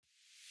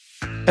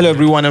Hello,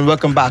 everyone, and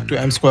welcome back to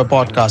M Square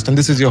Podcast. And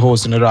this is your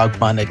host, Anurag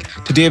Panik.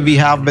 Today, we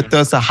have with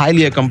us a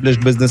highly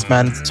accomplished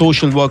businessman,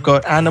 social worker,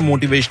 and a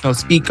motivational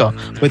speaker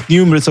with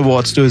numerous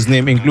awards to his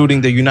name,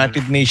 including the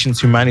United Nations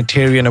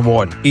Humanitarian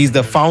Award. He's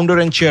the founder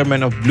and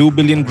chairman of Blue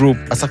Billion Group,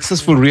 a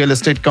successful real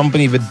estate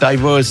company with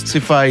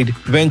diversified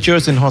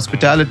ventures in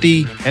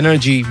hospitality,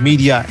 energy,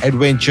 media,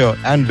 adventure,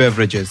 and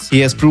beverages. He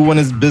has proven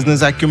his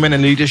business acumen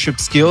and leadership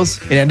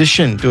skills. In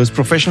addition to his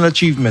professional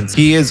achievements,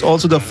 he is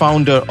also the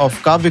founder of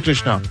Kavya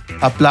Krishna,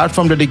 a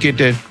platform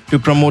dedicated to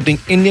promoting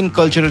Indian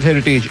cultural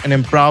heritage and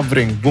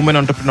empowering women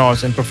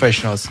entrepreneurs and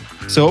professionals.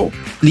 So,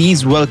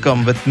 please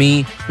welcome with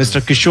me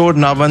Mr. Kishore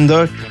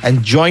Navandar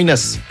and join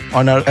us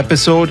on our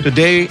episode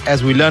today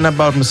as we learn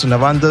about Mr.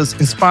 Navandar's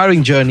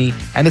inspiring journey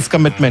and his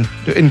commitment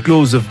to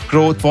inclusive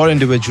growth for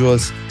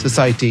individuals,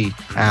 society,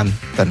 and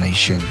the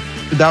nation.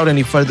 Without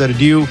any further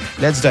ado,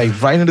 let's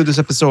dive right into this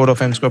episode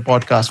of M Square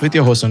Podcast with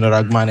your host,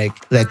 Anurag Manik.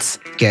 Let's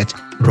get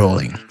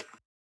rolling.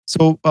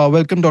 So,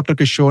 welcome, Dr.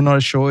 Kishore, on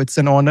our show. It's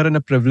an honor and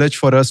a privilege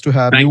for us to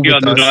have you Thank you,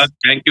 with Anurag. us.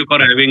 Thank you for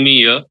having me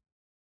here.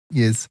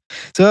 Yes.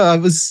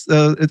 So,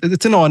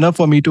 it's an honor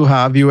for me to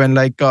have you. And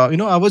I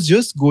was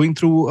just going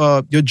through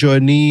your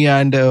journey,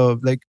 and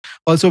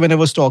also when I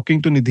was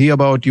talking to Nidhi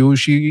about you,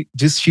 she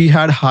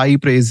had high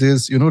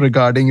praises,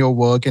 regarding your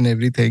work and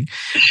everything.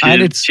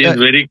 And She's it's she's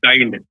very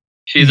kind.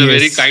 She's a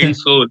very yes, kind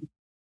soul,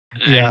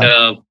 and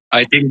yeah,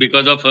 I think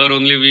because of her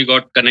only we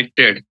got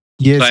connected. So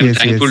yes, I'm yes,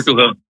 thankful yes. to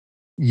her.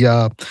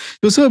 Yeah.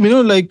 So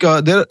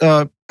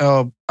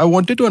I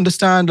wanted to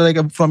understand,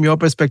 from your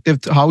perspective,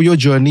 how your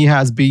journey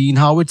has been,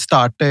 how it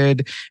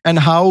started, and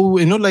how,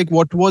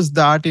 what was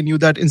that in you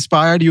that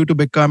inspired you to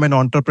become an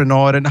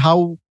entrepreneur, and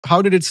how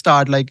did it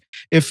start? Like,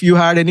 if you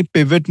had any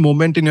pivot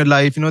moment in your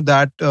life,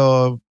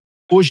 that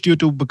pushed you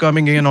to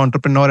becoming an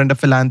entrepreneur and a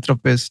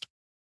philanthropist.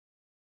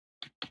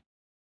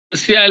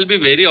 See, I'll be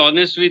very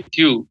honest with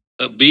you.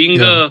 Being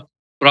Yeah. a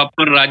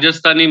proper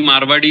Rajasthani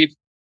Marwadi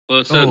Oh,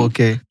 person,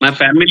 okay. my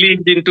family is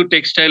into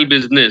textile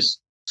business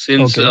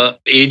since Okay.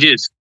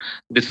 ages.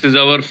 This is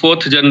our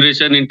fourth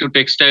generation into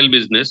textile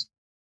business.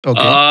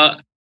 Okay. Uh,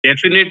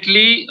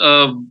 Definitely,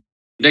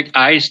 like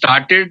I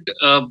started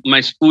my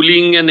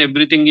schooling and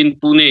everything in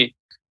Pune,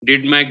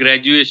 did my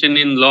graduation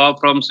in law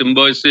from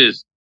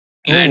Symbiosis,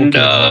 Oh, and okay.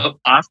 Wow.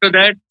 after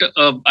that,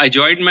 I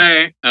joined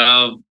my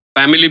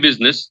family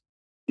business.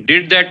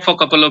 Did that for a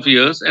couple of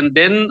years, and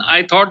then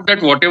I thought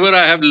that whatever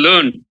I have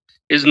learned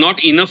is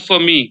not enough for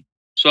me.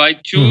 So I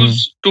Hmm. choose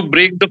to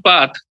break the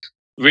path.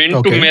 Went to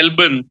Okay.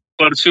 Melbourne,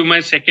 pursue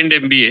my second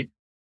MBA.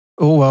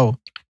 Oh, wow.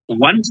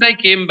 Once I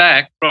came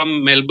back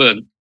from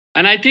Melbourne,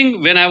 and I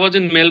think when I was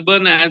in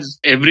Melbourne, as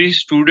every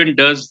student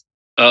does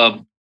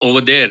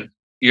over there,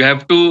 you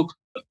have to,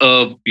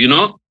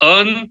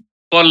 earn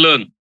for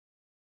learn.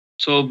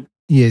 So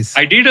Yes.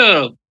 I did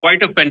a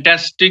quite a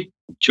fantastic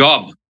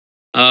job,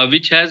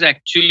 which has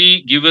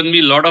actually given me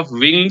a lot of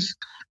wings,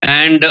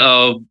 and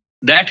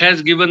that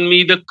has given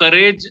me the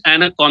courage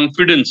and a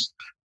confidence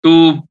to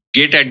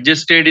get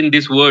adjusted in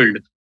this world.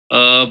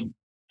 Uh,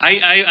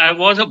 I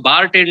was a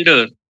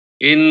bartender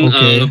in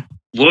Okay.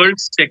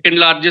 world's second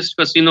largest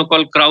casino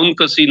called Crown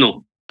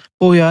Casino.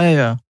 Oh, yeah, yeah,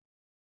 yeah.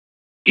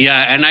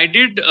 Yeah, and I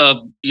did,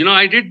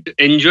 I did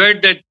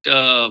enjoyed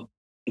that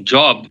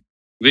job,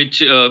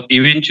 which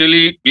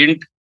eventually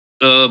didn't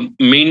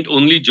mean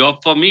only job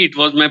for me. It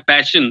was my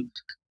passion,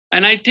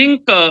 and I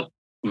think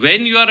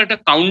when you are at a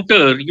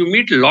counter, you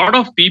meet a lot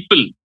of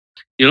people.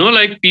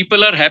 Like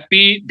people are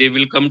happy, they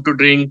will come to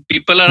drink.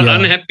 People are Yeah.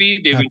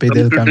 unhappy, they will Happy come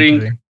they'll to come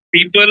drink. today.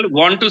 People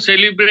want to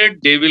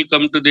celebrate, they will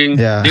come to drink.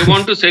 Yeah. They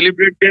want to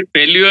celebrate their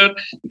failure,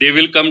 they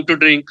will come to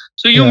drink.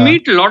 So you Yeah.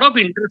 meet a lot of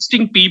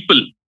interesting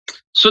people.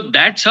 So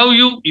that's how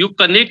you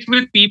connect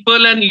with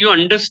people and you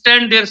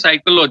understand their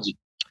psychology.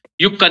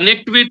 You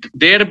connect with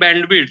their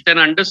bandwidth and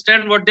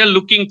understand what they're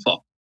looking for.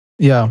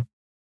 Yeah.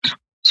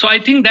 So I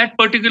think that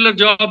particular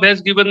job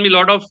has given me a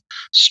lot of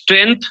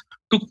strength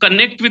to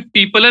connect with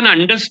people and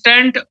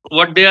understand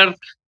what they are,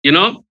 you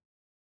know,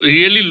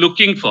 really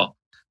looking for.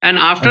 And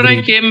after I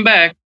Agreed. came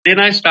back, then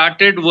I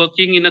started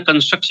working in a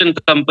construction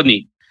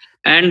company.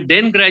 And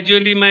then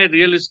gradually my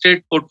real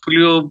estate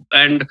portfolio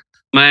and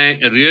my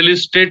real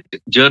estate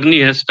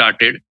journey has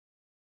started.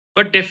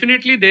 But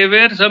definitely there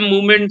were some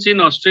movements in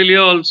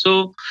Australia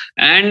also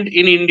and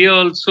in India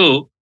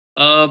also,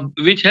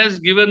 which has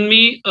given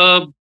me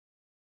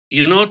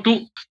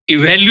to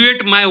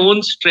evaluate my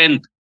own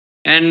strength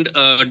and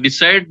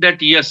decide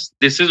that yes,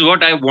 this is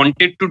what I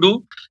wanted to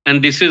do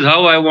and this is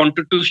how I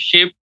wanted to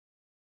shape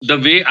the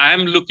way I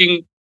am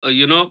looking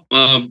down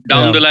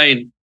Yeah. the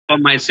line for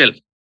myself.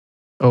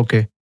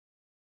 Okay.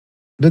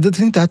 But the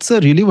thing that's a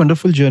really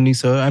wonderful journey,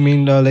 sir. I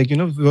mean,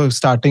 we're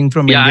starting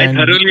from Yeah, India, and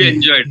I thoroughly yeah,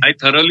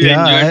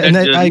 enjoyed and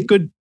that I journey.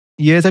 could,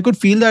 yes, I could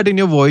feel that in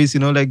your voice.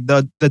 Like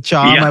the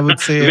charm, Yeah, I would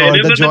say, or the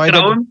whenever the joy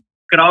that,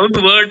 crown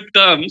word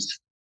comes,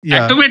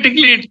 yeah.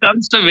 automatically it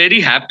comes a very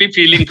happy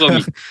feeling for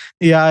me.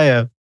 Yeah,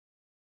 yeah.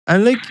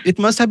 And like it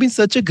must have been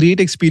such a great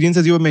experience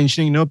as you were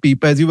mentioning,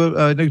 people as you were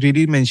like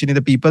really mentioning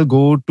the people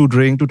go to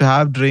drink to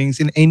have drinks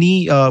in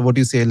any what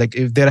do you say, like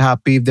if they're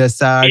happy, if they're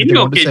sad, they Any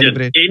want to occasion,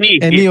 celebrate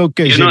any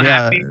occasion. Yeah.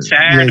 happy,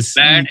 sad, Yes.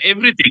 bad,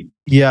 everything.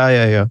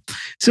 Yeah.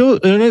 So,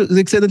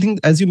 like said, I think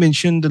as you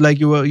mentioned, like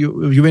you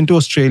went to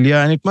Australia,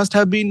 and it must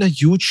have been a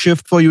huge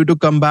shift for you to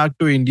come back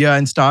to India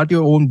and start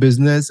your own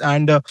business,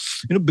 and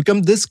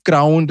become this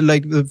crowned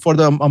like for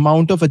the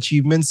amount of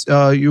achievements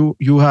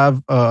you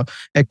have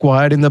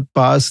acquired in the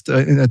past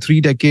in 3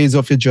 decades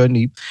of your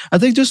journey. I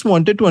think just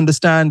wanted to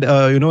understand,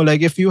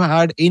 like if you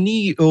had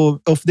any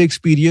of the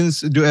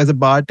experience as a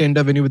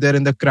bartender when you were there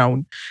in the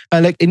Crown,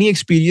 like any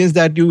experience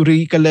that you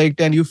recollect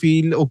and you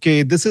feel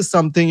okay, this is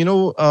something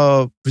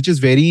which is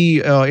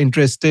very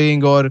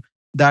interesting, or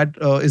that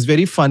is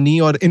very funny,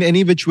 or in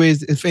any which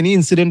ways, if any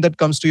incident that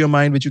comes to your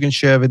mind which you can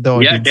share with the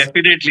Yeah, audience.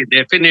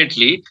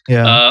 definitely.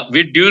 Yeah.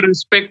 With due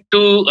respect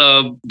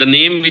to the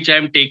name which I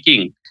am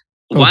taking,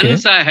 Okay.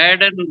 once I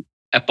had an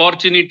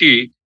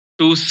opportunity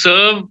to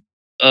serve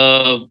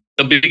the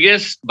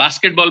biggest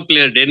basketball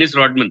player, Dennis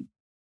Rodman,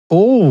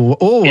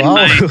 Oh, in wow.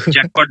 my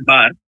jackpot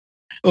bar.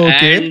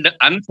 Okay. And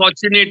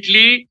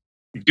unfortunately,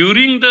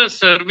 during the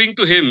serving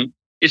to him,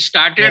 it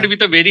started Yeah.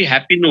 with a very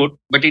happy note,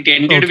 but it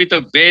ended Okay. with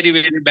a very,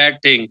 very bad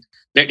thing.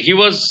 That he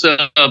was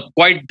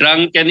quite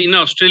drunk. And in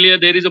Australia,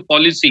 there is a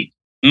policy: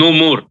 no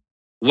more.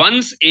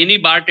 Once any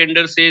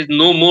bartender says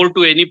no more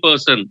to any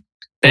person,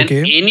 then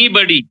Okay.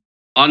 anybody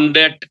on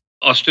that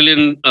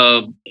Australian,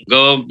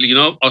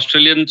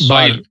 Australian Bar.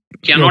 soil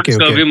cannot Okay.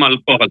 serve Okay. him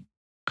alcohol.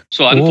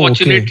 So Oh, okay.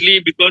 unfortunately,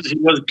 because he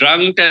was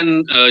drunk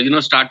and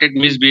started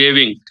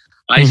misbehaving,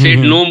 I said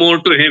Mhm. no more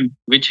to him,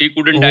 which he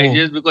couldn't Oh.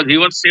 digest because he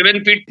was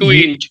 7 feet 2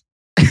 Ye- inch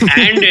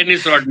and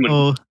Dennis Rodman,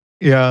 Oh,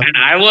 yeah. and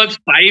I was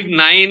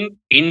 5'9"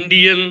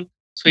 Indian.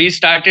 So he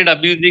started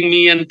abusing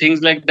me and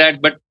things like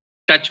that. But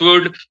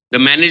touchwood, the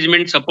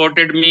management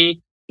supported me.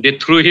 They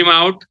threw him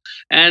out,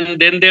 and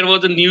then there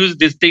was a news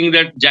this thing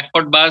that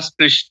Jackpot Boss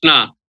Krishna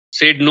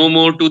said no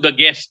more to the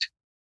guest,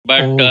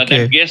 but Okay.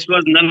 that guest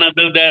was none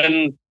other than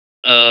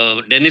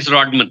Dennis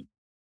Rodman.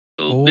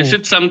 So this Oh,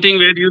 is something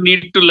where you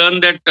need to learn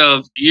that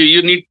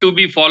you need to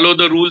be follow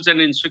the rules and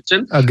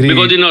instructions, because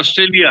agreed. in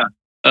Australia,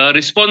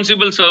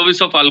 responsible service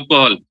of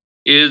alcohol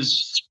is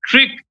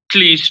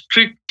strictly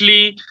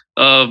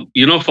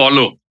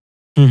follow.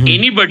 Mhm.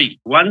 Anybody,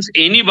 once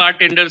any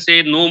bartender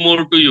say no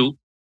more to you,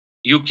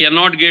 you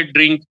cannot get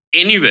drink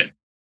anywhere,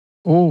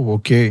 Oh,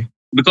 okay.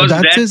 because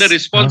That that the is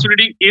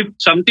responsibility. If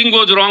something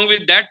goes wrong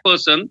with that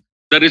person,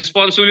 the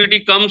responsibility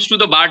comes to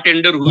the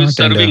bartender who is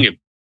serving bartender. him.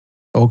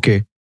 Okay.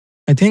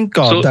 I think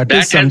So that is that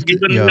has something.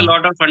 given me a Yeah.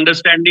 lot of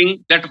understanding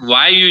that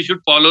why you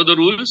should follow the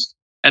rules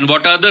and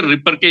what are the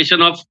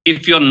repercussion of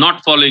if you're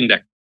not following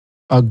that.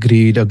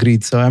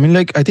 Agreed, sir. I mean,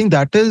 like, I think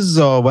that is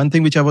one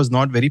thing which I was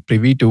not very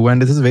privy to, and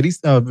this is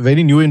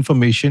very new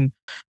information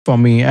for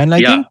me. And I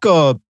Yeah. think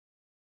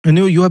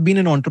you have been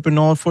an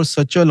entrepreneur for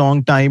such a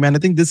long time, and I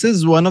think this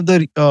is one of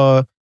the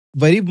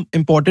very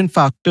important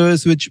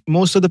factors which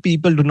most of the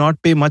people do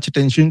not pay much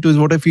attention to. Is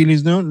what I feel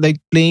is like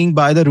playing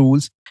by the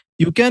rules.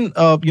 You can Yeah,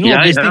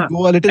 obviously yeah.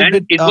 go a little And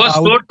bit it was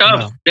out. so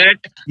tough Yeah. that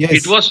Yes.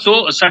 it was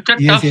such a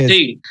Yes. tough Yes.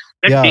 thing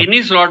that Yeah.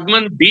 Dennis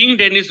Rodman, being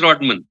Dennis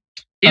Rodman,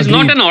 is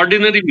not Agreed. an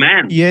ordinary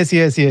man. Yes.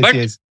 But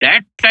Yes.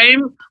 that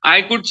time I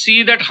could see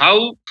that how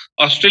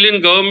Australian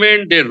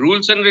government, their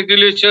rules and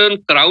regulation,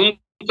 Crown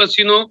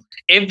Casino,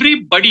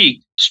 everybody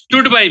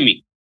stood by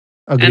me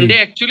and Agreed. they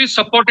actually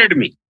supported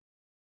me.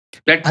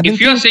 That I if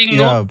didn't you are think. saying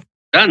Yeah. no,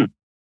 done.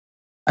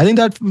 I think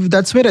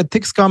that's where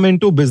ethics come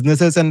into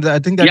businesses, and I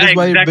think that Yeah, is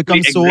why it exactly,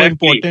 becomes so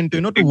important, to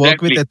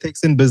work with exactly.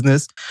 ethics in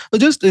business. So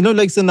just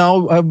like so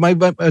now,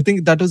 I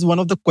think that is one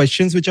of the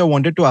questions which I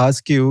wanted to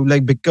ask you,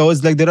 like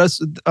because like there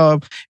are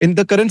in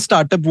the current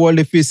startup world,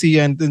 if we see,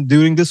 and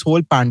during this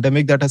whole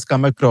pandemic that has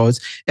come across,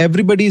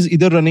 everybody is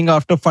either running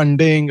after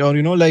funding or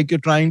like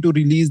trying to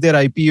release their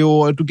IPO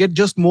or to get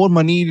just more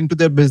money into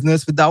their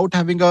business without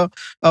having a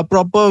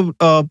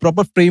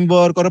proper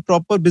framework or a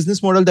proper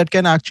business model that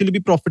can actually be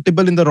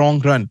profitable in the long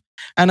run.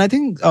 And I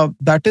think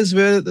that is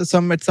where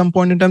at some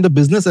point in time the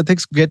business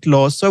ethics get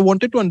lost. So I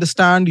wanted to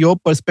understand your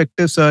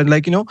perspective, sir.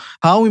 Like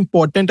how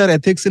important are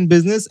ethics in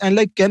business, and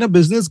like can a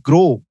business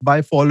grow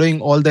by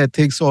following all the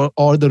ethics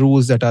or the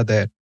rules that are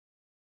there?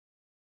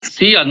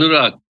 See,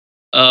 Anurag,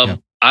 Yeah.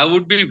 I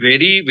would be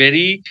very,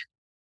 very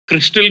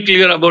crystal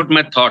clear about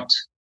my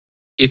thoughts.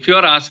 If you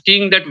are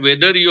asking that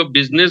whether your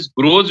business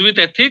grows with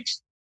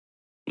ethics,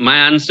 my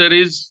answer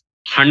is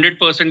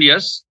 100%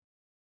 yes.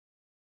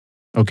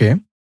 Okay.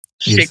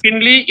 Yes.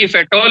 Secondly, if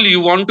at all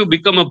you want to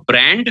become a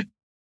brand,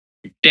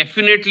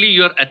 definitely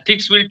your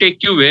ethics will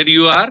take you where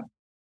you are.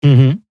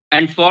 Mm-hmm.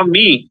 And for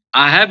me,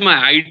 I have my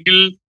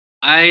idol.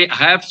 I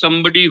have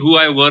somebody who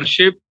I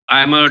worship.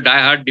 I'm a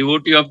diehard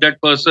devotee of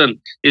that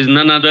person. Is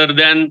none other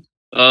than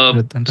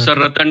Ratan Sir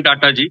Tata. Ratan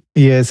Tata ji.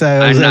 Yes,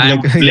 I was And I'm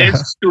like, yeah.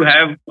 blessed to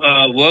have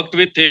worked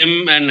with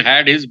him and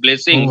had his Oh,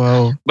 blessing.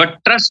 wow. But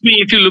trust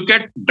me, if you look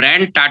at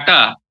brand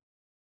Tata,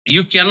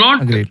 you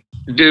cannot Agreed.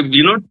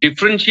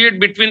 differentiate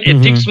between Mhm.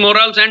 ethics,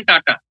 morals, and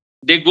Tata.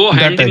 They go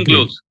That hand I in agree.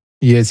 gloves.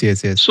 Yes,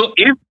 yes, yes. So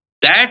if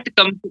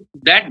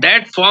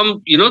that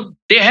form,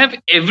 they have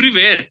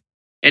everywhere,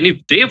 and if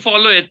they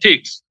follow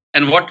ethics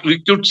and what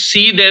we could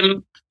see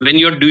them when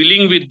you're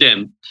dealing with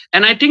them,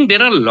 and I think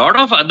there are a lot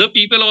of other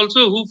people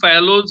also who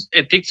follows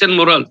ethics and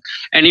morals.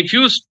 And if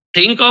you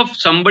think of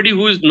somebody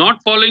who is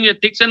not following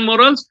ethics and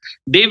morals,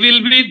 they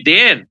will be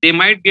there. They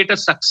might get a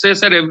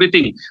success or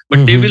everything,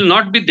 but they Mm-hmm. will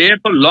not be there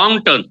for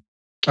long term.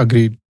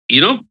 Agreed.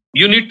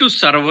 You need to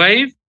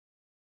survive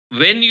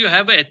when you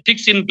have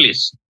ethics in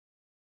place.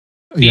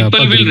 Yeah,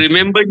 People will agreed.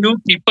 remember you,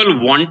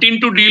 people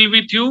wanting to deal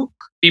with you,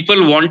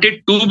 people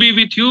wanted to be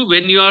with you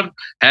when you are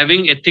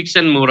having ethics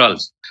and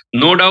morals.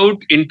 No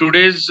doubt in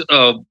today's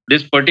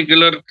this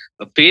particular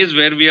phase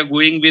where we are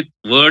going with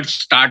word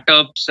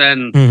startups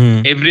and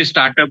Mm-hmm. every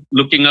startup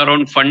looking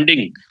around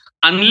funding,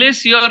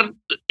 unless you are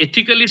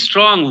ethically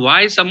strong,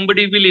 why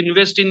somebody will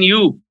invest in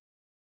you?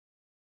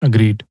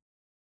 Agreed.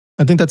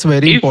 I think that's a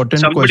very If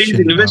important somebody is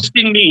question.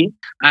 investing me,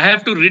 I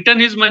have to return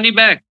his money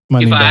back. If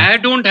Money I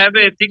back. don't have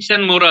ethics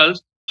and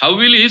morals, how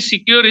will he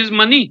secure his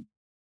money?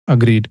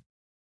 Agreed.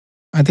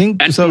 I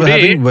think And so. today,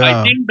 Having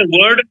I think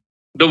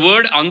the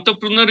word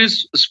entrepreneur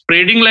is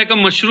spreading like a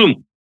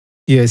mushroom.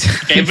 yes,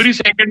 Every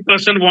second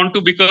person want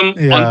to become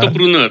yeah,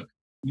 entrepreneur,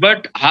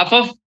 but half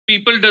of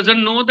people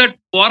doesn't know that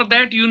for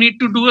that you need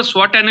to do a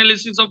SWOT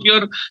analysis of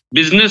your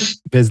business.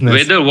 business.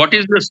 Whether what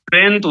is the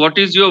strength, what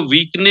is your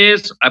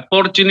weakness,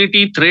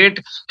 opportunity, threat.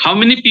 How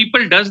many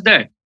people does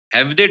that?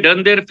 Have they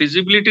done their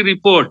feasibility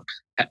report?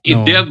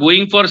 If they No, are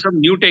going for some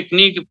new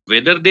technique,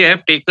 whether they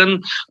have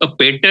taken a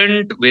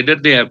patent, whether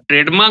they have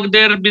trademarked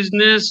their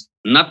business,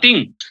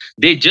 nothing.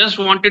 They just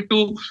wanted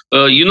to,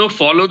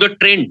 follow the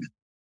trend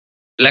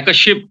like a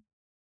ship.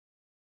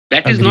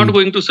 That is not agreed.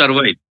 going to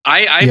survive. I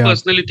Yeah.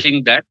 personally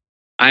think that.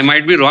 I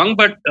might be wrong,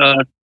 but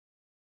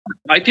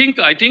I think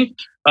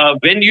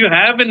when you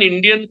have an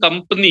Indian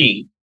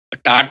company,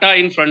 Tata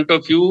in front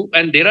of you,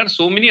 and there are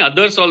so many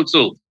others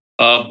also.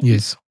 Uh,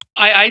 Yes.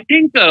 I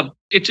think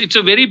it's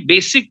a very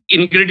basic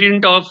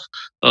ingredient of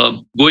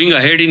going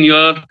ahead in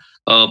your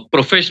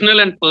professional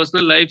and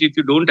personal life. If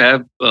you don't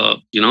have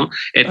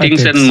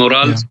ethics and Ethics. Yeah.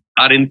 morals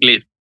are in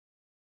place.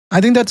 I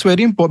think that's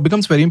very important.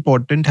 Becomes very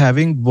important.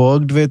 Having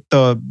worked with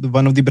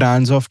one of the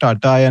brands of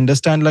Tata, I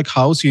understand like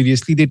how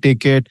seriously they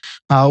take it.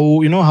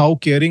 How how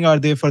caring are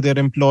they for their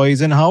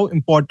employees, and how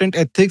important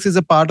ethics is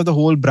a part of the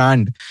whole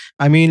brand.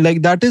 I mean,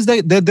 like that is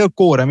their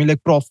core. I mean,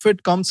 like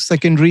profit comes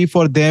secondary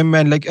for them,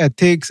 and like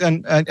ethics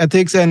and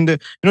No,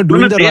 no,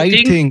 doing the they right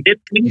think thing. they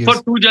think for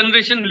Yes. 2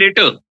 generations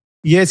later.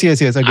 Yes. Yes.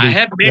 Yes. I Agreed.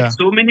 have met Yeah.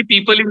 so many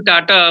people in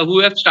Tata who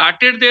have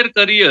started their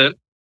career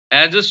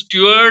as a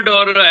steward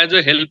or as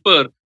a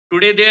helper.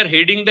 Today they are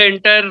heading the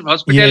entire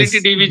hospitality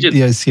Yes. division.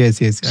 Yes. Yes.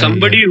 Yes.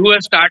 Somebody who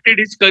has started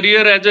his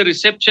career as a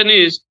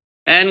receptionist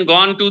and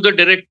gone to the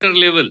director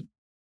level.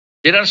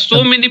 There are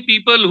so many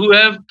people who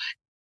have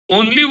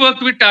only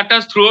worked with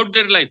Tatas throughout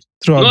their life,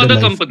 no Throughout their other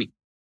life. company.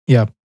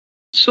 Yeah.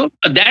 So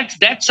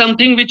that's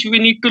something which we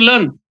need to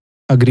learn.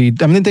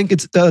 Agreed. I mean, I think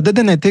it's other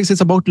than ethics,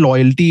 it's about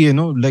loyalty.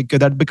 Like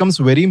that becomes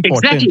very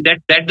Exactly.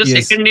 important. That the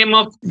Yes. second name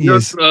of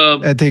your Yes.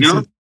 Ethics,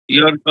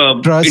 your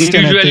trust, and ethics.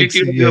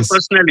 individuality of your Yes.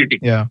 personality.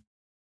 Yeah.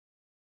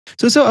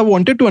 So I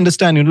wanted to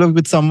understand,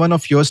 with someone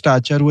of your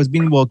stature who has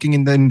been working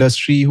in the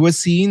industry, who has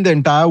seen the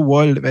entire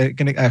world, I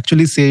can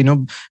actually say,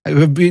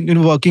 we've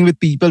been working with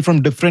people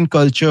from different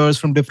cultures,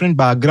 from different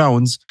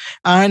backgrounds.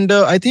 And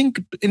I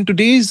think in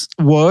today's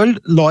world,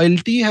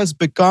 loyalty has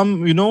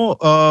become,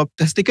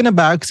 has taken a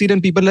backseat,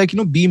 and people like,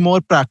 be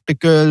more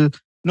practical.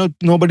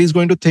 Nobody's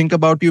going to think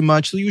about you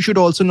much. So you should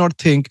also not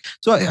think.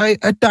 So I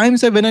at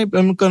times when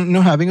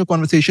I'm having a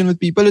conversation with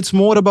people, it's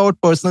more about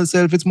personal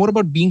self. It's more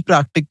about being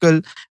practical,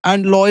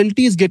 and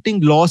loyalty is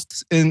getting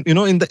lost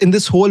in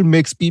this whole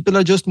mix. People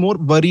are just more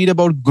worried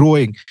about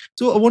growing.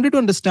 So I wanted to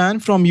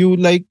understand from you,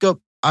 like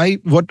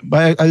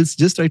I'll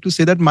just try to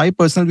say that my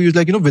personal view is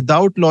like,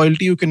 without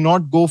loyalty you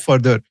cannot go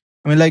further.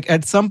 I mean, like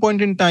at some point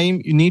in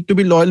time, you need to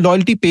be loyal.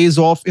 Loyalty pays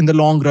off in the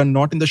long run,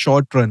 not in the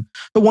short run.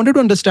 So I wanted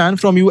to understand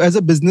from you as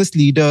a business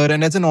leader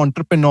and as an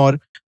entrepreneur,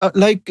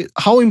 like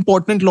how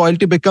important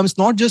loyalty becomes,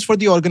 not just for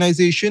the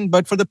organization,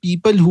 but for the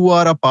people who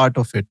are a part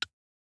of it.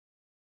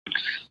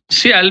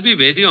 See, I'll be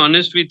very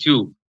honest with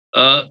you.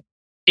 I'll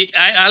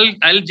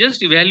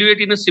just evaluate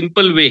in a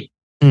simple way.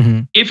 Mm-hmm.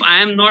 If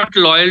I am not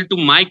loyal to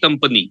my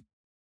company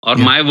or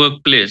Yeah. my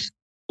workplace,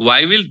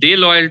 why will they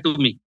loyal to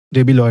me?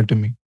 They be loyal to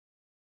me.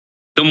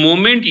 The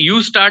moment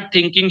you start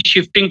thinking,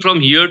 shifting from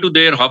here to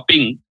there,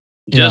 hopping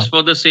just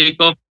for the sake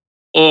of,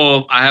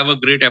 oh, I have a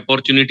great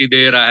opportunity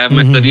there, I have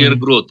my career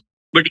growth.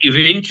 But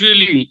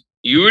eventually,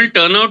 you will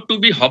turn out to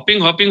be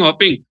hopping.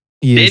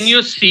 Yes. Then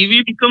your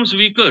CV becomes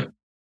weaker.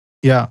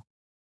 Yeah.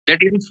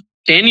 That in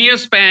 10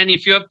 years span,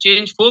 if you have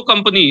changed 4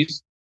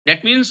 companies,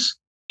 that means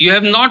you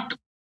have not,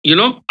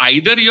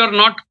 either you're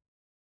not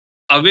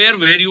aware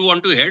where you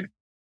want to head,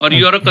 or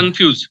you are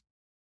confused.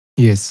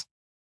 Yes.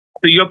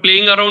 So you're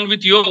playing around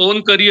with your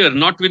own career,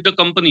 not with the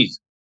companies.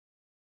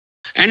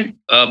 And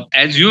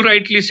as you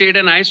rightly said,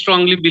 and I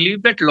strongly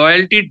believe that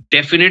loyalty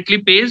definitely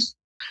pays.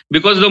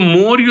 because the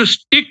more you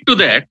stick to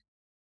that,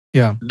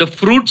 Yeah. the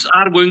fruits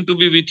are going to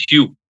be with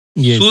you.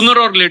 Yes. Sooner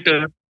or later,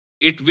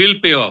 it will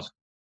pay off.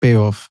 Pay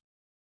off.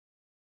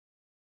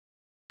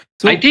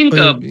 So, I think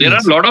there are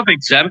yes. a lot of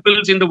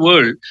examples in the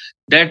world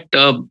that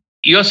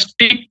you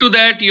stick to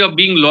that, you're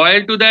being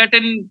loyal to that,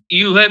 and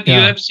you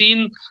Yeah. have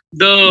seen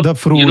the The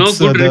fruits,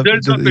 good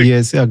results of it.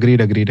 yes,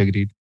 agreed.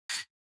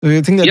 So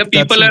you think that Yeah, that's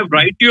people have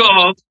write you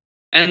off,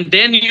 and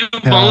then you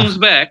Yeah. bounce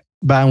back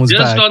bounce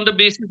just back on the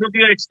basis of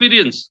your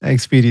experience.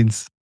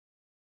 experience.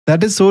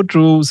 That is so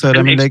true, sir. I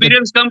And mean, like,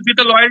 experience comes with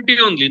the loyalty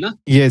only, na?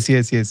 yes.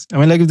 I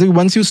mean, like,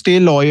 once you stay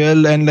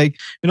loyal and, like,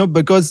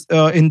 because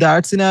in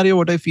that scenario,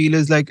 what I feel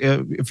is like,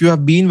 if you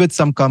have been with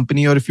some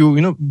company, or if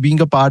being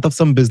a part of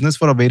some business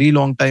for a very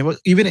long time, or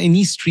even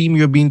any stream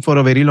you have been for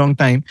a very long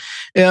time,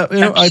 I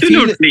feel,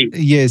 Absolutely.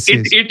 yes.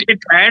 It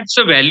adds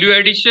a value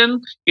addition.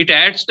 It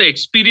adds the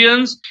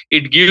experience.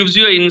 It gives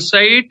you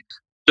insight.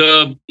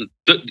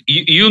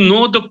 You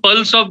know the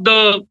pulse of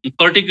the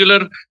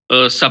particular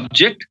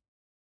subject,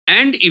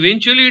 and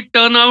eventually it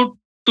turn out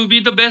to be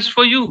the best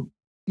for you.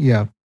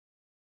 Yeah.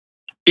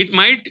 It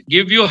might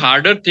give you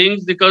harder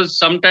things because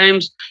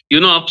sometimes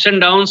ups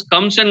and downs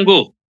comes and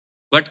go.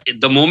 But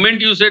the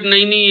moment you said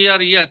nahi nahi yaar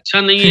ye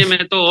acha nahi hai,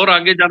 main to aur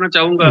aage jana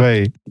chahunga,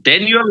 Right.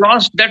 then you have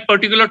lost that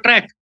particular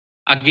track.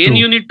 Again, True.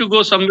 you need to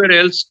go somewhere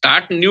else,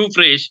 start new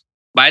fresh.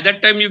 By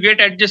that time you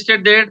get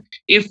adjusted there,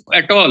 if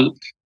at all,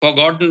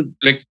 forgotten,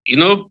 like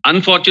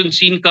unfortunate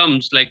scene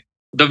comes, like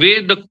the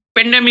way the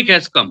pandemic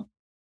has come.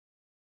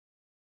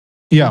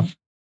 Yeah.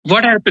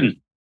 What happened?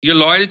 Your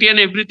loyalty and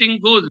everything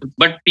goes,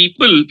 but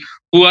people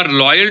who are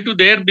loyal to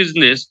their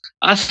business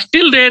are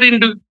still there in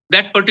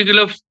that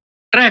particular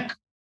track.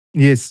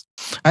 Yes,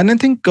 and I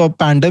think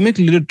pandemic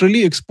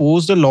literally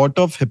exposed a lot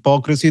of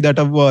hypocrisy that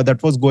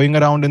was going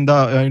around in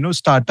the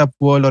startup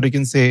world, or you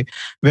can say,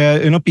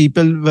 where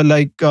people were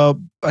like,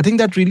 I think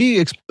that really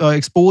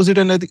exposed it,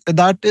 and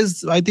that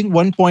is, I think,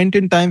 one point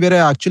in time where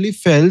I actually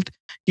felt,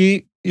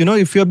 if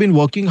you have been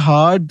working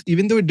hard,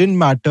 even though it didn't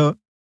matter,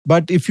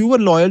 but if you were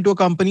loyal to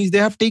companies, they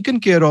have taken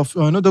care of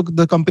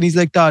the companies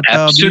like Tata,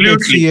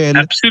 Absolutely,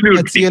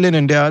 HCL in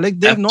India.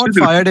 Like, they have not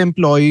fired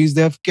employees;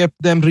 they have kept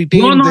them,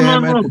 retained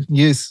them. No. And,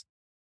 yes.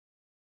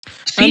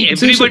 See, And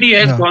everybody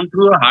has gone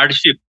through a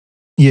hardship.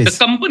 Yes.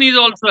 The companies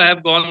also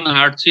have gone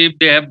hardship.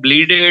 They have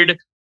bleeded.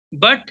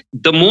 But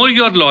the more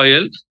you are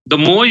loyal, the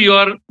more you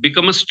are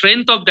become a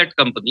strength of that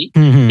company.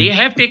 Mhm. They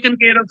have taken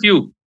care of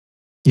you.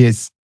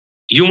 Yes.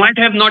 You might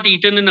have not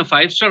eaten in a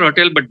 5-star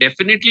hotel, but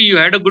definitely you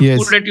had a good Yes.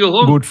 food at your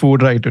home. Good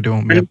food right at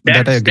home. And Yeah,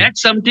 that I agree.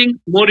 that's something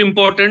more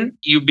important.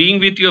 You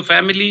being with your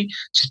family,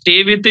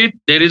 stay with it.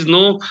 There is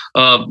no,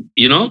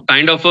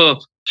 kind of a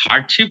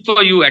hardship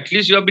for you. At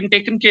least you have been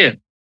taken care.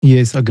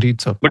 Yes,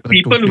 agreed, sir. But I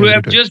people totally who agree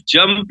have to it. just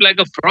jumped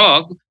like a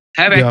frog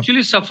have Yeah.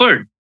 actually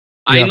suffered.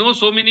 I Yeah. know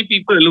so many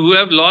people who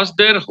have lost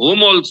their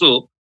home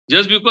also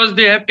just because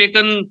they have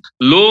taken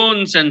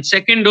loans and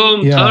second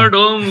home, Yeah. third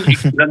home,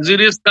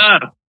 luxurious car,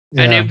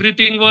 and Yeah.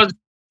 everything was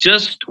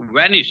just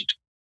vanished.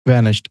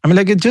 Vanished. I mean,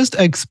 like, it just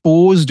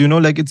exposed,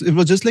 like, it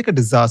was just like a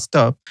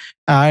disaster,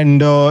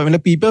 and I mean, the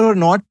people were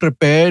not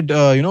prepared,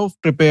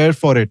 prepared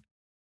for it.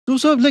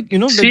 So like, See,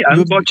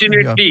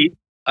 like,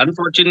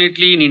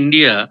 unfortunately, in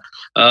India,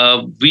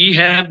 we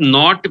have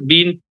not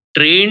been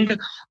trained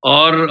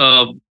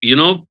or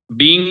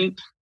being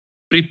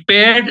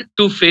prepared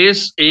to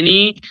face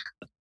any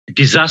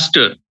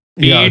disaster.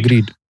 Yeah, Be it,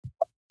 agreed.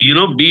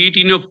 be it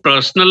in your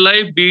personal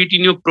life, be it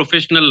in your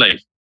professional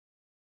life.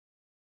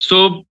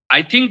 So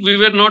I think we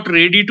were not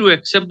ready to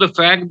accept the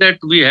fact that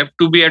we have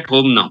to be at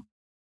home now.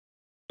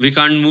 We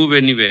can't move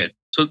anywhere.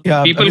 So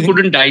Yeah, people I think-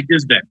 couldn't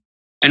digest that.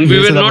 And we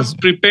Yes, were so that not was-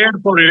 prepared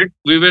for it.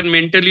 We were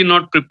mentally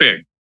not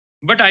prepared.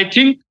 But I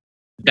think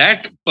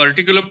that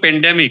particular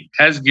pandemic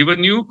has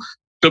given you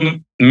the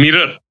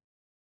mirror.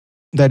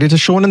 that it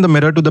is shown in the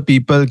mirror to the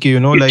people, It's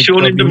like,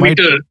 shown in the you might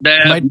mirror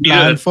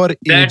plan for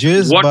that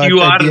ages, what but you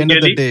at are the end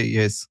of the really- day,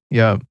 yes.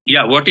 Yeah.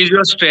 Yeah, what is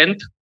your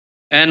strength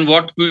and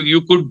what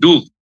you could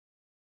do.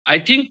 I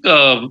think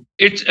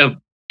it's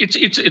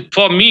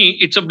for me,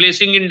 it's a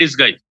blessing in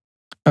disguise.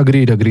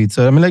 Agreed,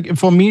 sir. I mean, like,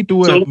 for me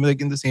too, So-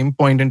 like, in the same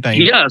point in time.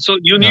 Yeah, so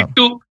you need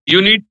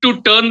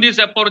to turn this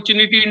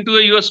opportunity into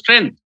your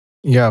strength.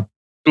 Yeah.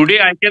 Today,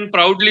 I can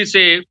proudly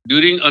say,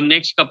 during a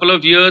next couple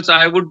of years,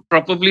 I would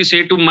probably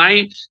say to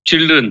my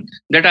children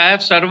that I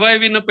have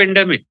survived in a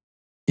pandemic.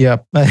 Yeah.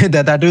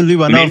 that will be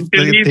one of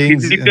Mentally, the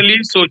things. physically,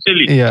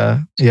 socially.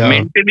 Yeah.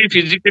 Mentally,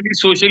 physically,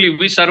 socially,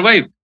 we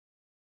survived.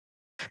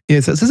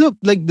 Yes. So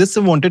like this, I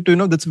wanted to,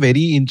 that's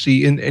very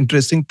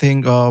interesting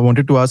thing.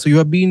 Wanted to ask. So you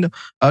have been,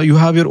 you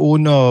have your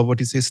own,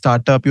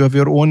 startup. You have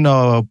your own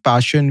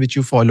passion which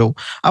you follow.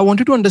 I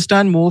wanted to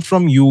understand more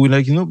from you.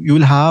 Like, you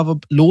will have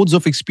loads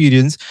of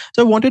experience.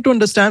 So I wanted to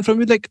understand from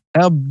you, like,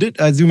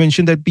 as you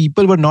mentioned, that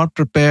people were not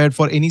prepared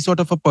for any sort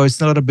of a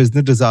personal or a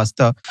business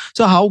disaster.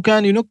 So how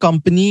can,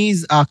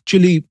 companies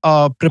actually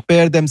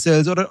prepare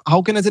themselves, or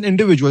how can, as an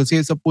individual,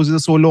 say, suppose as a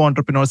solo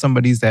entrepreneur,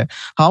 somebody's there,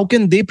 how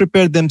can they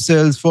prepare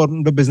themselves for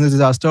the a business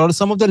disaster, or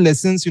some of the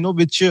lessons,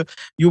 which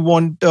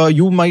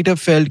you might have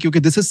felt,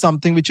 okay, this is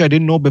something which I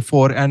didn't know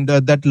before, and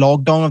that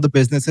lockdown of the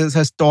businesses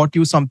has taught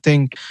you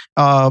something,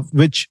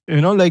 which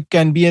like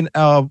can be an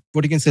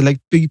what you can say, like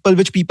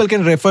people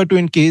can refer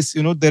to in case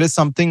there is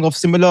something of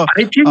similar.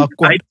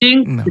 I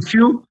think No.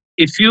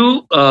 if you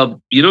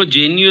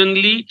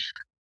genuinely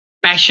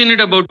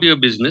passionate about your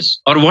business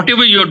or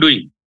whatever you're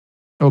doing.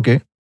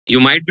 Okay. You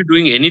might be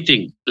doing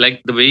anything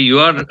like the way you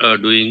are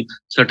doing.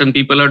 Certain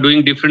people are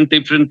doing different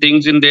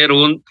things in their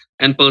own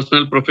and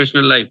personal,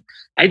 professional life.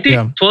 I think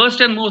Yeah.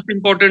 first and most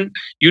important,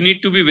 you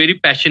need to be very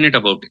passionate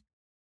about it.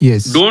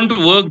 Yes. Don't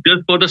work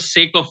just for the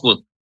sake of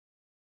work.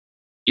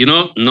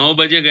 9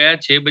 बजे गया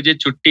 6 बजे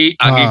छुट्टी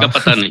आगे का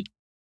पता नहीं.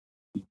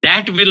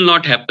 That will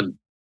not happen.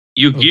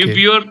 You give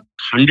Okay. your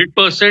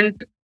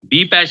 100%,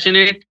 be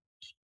passionate,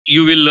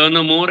 you will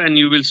learn more and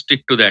you will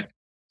stick to that.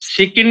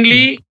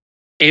 Secondly,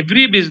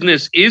 every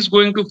business is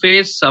going to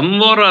face some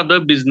or other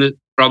business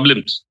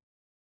problems,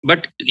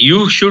 but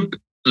you should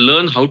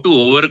learn how to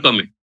overcome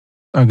it.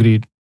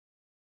 Agreed.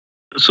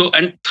 So,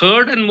 and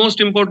third and most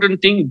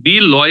important thing, be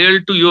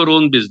loyal to your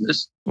own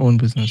business. Own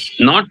business.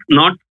 Not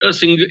a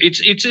single.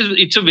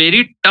 It's a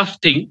very tough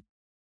thing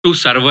to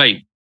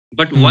survive.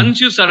 But once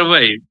you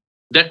survive,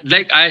 that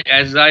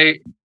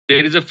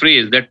there is a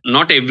phrase that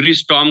not every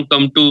storm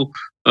come to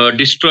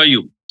destroy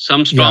you.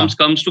 Some storms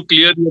comes to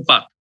clear your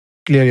path.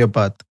 Clear your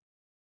path.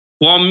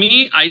 For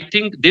me, I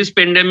think this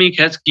pandemic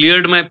has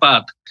cleared my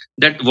path.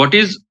 That what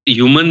is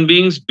human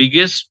beings'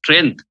 biggest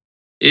strength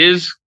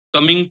is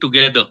coming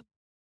together.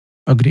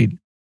 Agreed.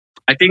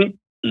 I think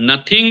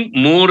nothing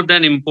more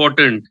than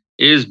important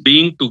is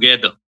being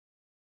together.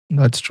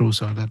 That's true,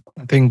 sir.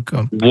 I think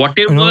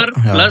whatever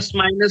plus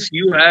minus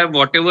you have,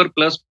 whatever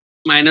plus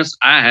minus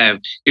I have,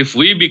 if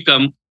we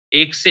become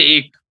एक से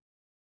एक,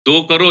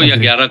 2 करो या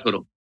 11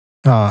 करो.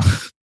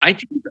 I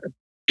think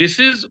this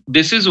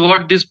is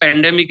what this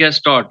pandemic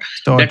has taught.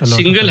 That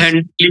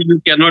single-handedly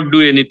you cannot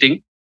do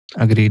anything.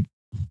 Agreed.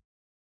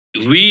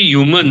 We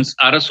humans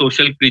are a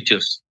social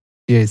creatures.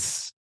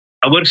 Yes.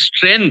 Our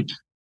strength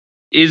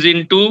is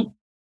into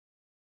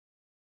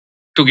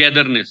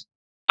togetherness.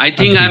 I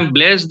think I'm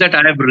blessed that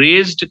I have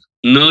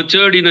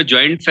nurtured in a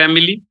joint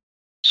family.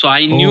 So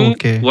I knew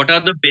what are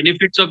the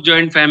benefits of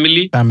joint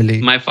family.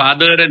 My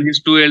father and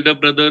his 2 elder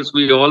brothers,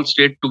 we all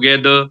stayed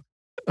together.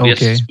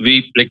 Yes,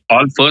 we like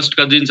all first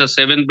cousins are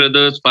 7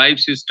 brothers, 5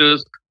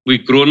 sisters. We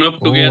grown up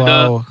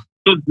together. Wow.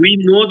 So we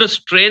know the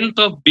strength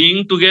of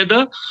being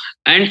together.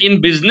 And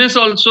in business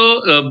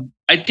also,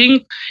 I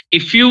think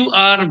if you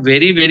are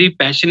very, very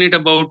passionate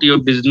about your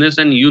business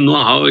and you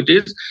know how it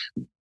is,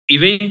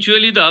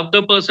 eventually the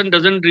other person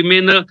doesn't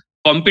remain a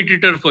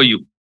competitor for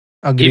you.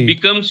 Agreed. He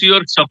becomes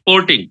your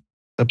supporting.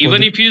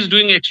 Even if he is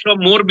doing extra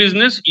more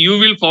business, you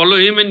will follow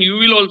him and you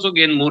will also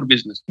gain more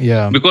business.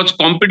 Yeah. Because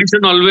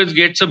competition always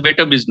gets a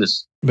better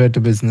business. Better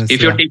business.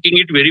 If you're taking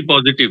it very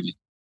positively.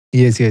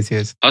 Yes.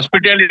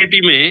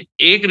 Hospitality में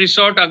एक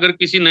resort अगर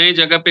किसी नए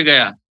जगह पे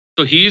गया,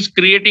 so he is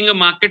creating a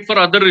market for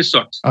other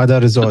resorts.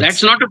 So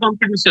that's not a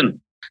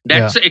competition.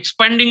 That's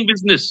expanding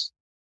business.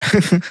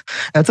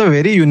 That's a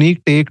very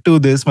unique take to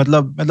this.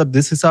 मतलब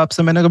this हिसाब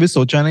से मैंने कभी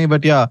सोचा नहीं,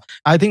 but yeah,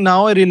 I think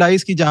now I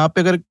realize कि जहाँ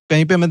पे अगर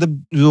कहीं पे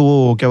मतलब जो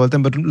वो क्या बोलते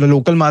हैं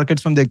लोकल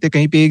मार्केट्स में देखते हैं,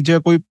 कहीं पे एक जगह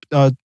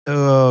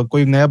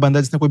कोई नया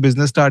बंदा जिसने कोई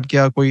बिजनेस स्टार्ट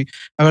किया, कोई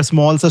अगर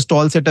स्मॉल सा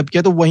स्टॉल सेटअप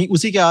किया, तो वहीं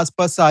उसी के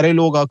आसपास सारे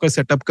लोग आकर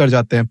सेटअप कर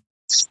जाते हैं.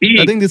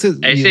 I think this is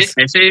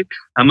ऐसे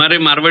हमारे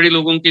मारवाड़ी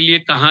लोगों के लिए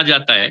कहा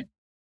जाता है,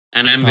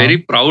 and I'm very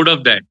proud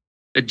of that.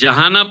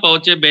 जहाँ ना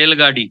पहुंचे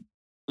बैलगाड़ी,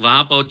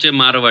 वहां पहुंचे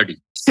Marwari.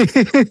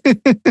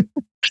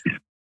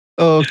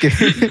 Okay.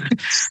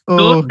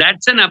 So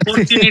that's an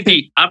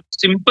opportunity. आप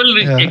simple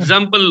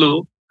example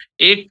लो,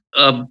 एक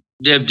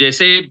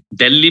जैसे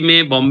दिल्ली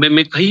में, बॉम्बे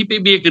में, कहीं पे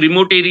भी एक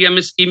रिमोट एरिया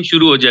में स्कीम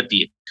शुरू हो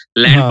जाती है.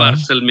 लैंड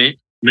पार्सल में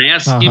नया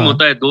स्कीम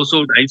होता है,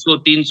 200, 250,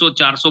 300,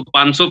 400,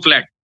 500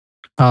 फ्लैट.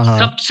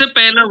 सबसे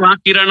पहले वहां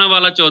किराना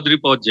वाला चौधरी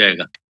पहुंच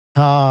जाएगा.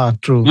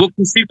 ट्रू. वो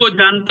किसी को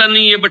जानता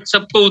नहीं है, बट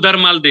सबको उधार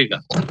माल देगा.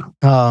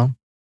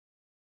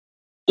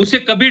 उसे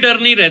कभी डर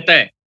नहीं रहता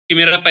है कि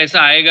मेरा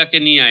पैसा आएगा कि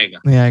नहीं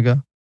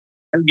आएगा.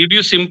 I'll give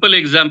you simple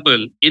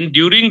example.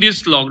 During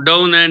this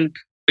lockdown and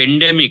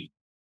pandemic,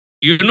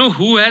 you know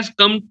who has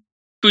come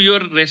to your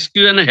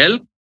rescue and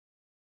help?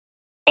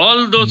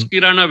 All those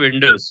kirana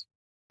vendors,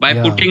 by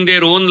putting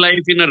their own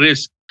life in a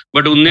risk.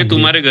 But उनने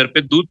तुम्हारे घर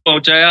पे दूध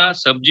पहुंचाया,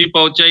 सब्जी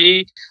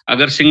पहुंचाई.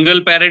 अगर single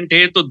parent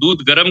है तो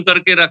दूध गर्म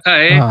करके रखा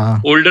है.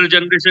 ओल्डर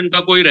जनरेशन का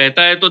कोई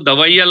रहता है तो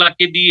दवाइयां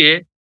लाके दी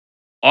है.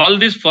 All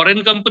this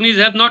foreign companies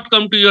have not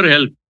come to your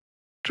help.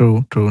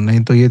 True.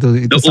 नहीं तो ये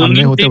तो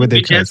सामने होते हुए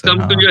देखा है.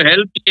 Come to your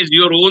help is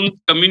your own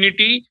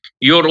community,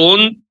 your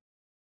own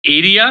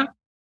area,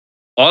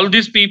 all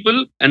this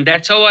people. And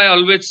that's how I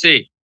always say,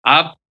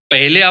 आप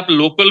पहले आप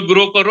लोकल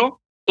ग्रो करो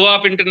तो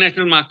आप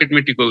इंटरनेशनल मार्केट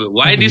में टिकोगे.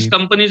 Why this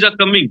companies are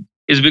coming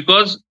is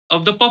because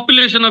of the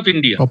population of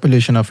India.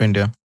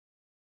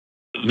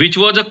 Which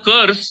was a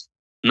curse.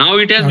 Now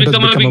it has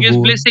become a biggest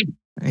blessing.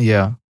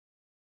 Yeah.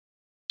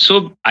 So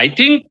I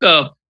think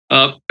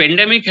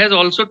pandemic has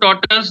also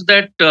taught us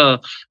that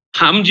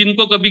हम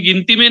जिनको कभी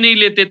गिनती में नहीं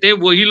लेते थे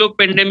वही लोग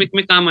पेंडेमिक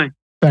में काम आए.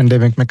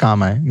 पैंडेमिक में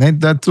काम आए. नहीं,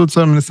 दैट्स व्हाट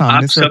हमने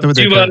सामने आज से होते हुए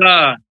सब्जी देखा है. वाला,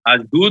 आज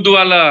दूध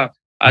वाला,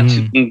 आज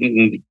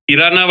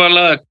किराना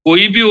वाला,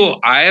 कोई भी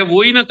वो आए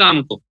वही ना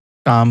काम को.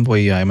 काम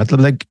वही आए,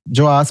 मतलब लाइक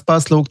जो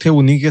आसपास लोग थे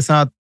उन्हीं के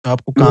साथ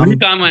आपको वही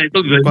काम आए.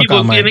 तो वही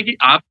काम बोलती है आए. ना कि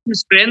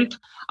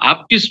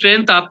आपकी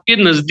स्ट्रेंथ आपके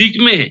नजदीक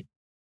में है.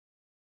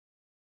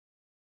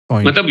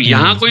 Point. मतलब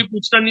यहाँ कोई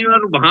पूछता नहीं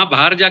और वहां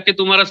बाहर जाके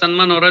तुम्हारा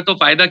सम्मान हो रहा है तो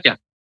फायदा क्या.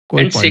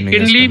 कोई एंड point नहीं है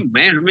सेकेंडली इसका.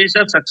 मैं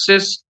हमेशा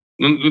सक्सेस,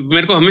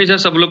 मेरे को हमेशा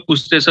सब लोग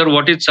पूछते हैं sir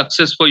what is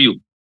success for you.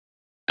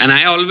 And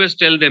I always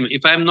tell them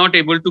if I am not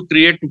able to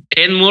create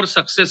 10 more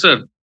successor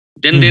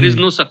then there is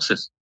no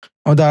success.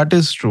 Oh, that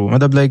is true.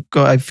 मतलब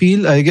like I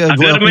feel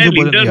अगर मैं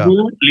leader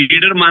हूँ,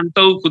 leader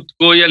मानता हूँ खुद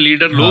को या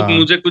leader लोग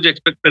मुझे कुछ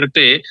एक्सपेक्ट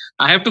करते हैं,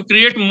 I have to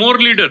create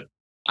more leader.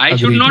 I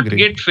should not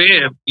get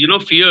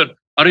fear.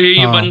 अरे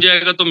ये बन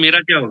जाएगा तो मेरा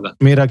क्या होगा.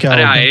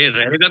 अरे आए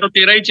रहेगा तो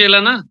तेरा ही चेला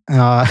ना.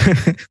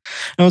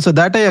 No, so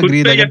that I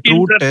agree. Like a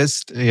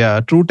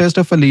true test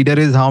of a leader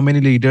is how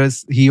many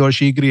leaders he or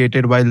she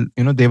created while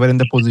they were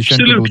in the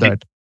position to do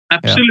that.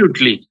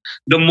 Absolutely.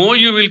 The more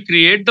you will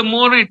create, the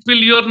more it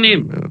will your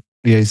name.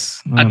 Yes.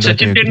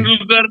 Sachin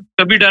Tendulkar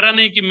कभी डरा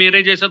नहीं कि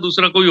मेरे जैसा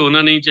दूसरा कोई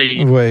होना नहीं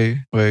चाहिए.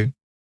 वही.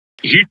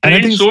 He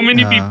trained so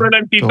many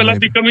people and people are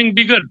becoming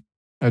bigger.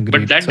 Agreed.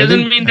 But that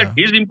doesn't mean that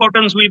his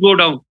importance will go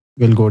down.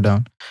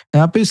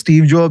 यहाँ पे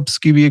स्टीव जॉब्स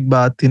की भी एक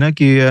बात थी ना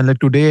कि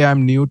today I am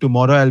new,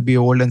 tomorrow I will be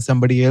old and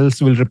somebody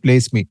else will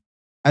replace me.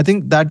 I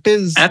think that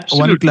is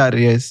one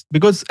clarity, yes,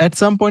 because at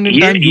some point in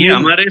time ये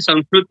हमारे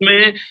संस्कृत में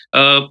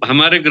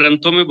हमारे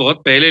ग्रंथों में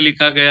बहुत पहले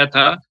लिखा गया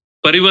था.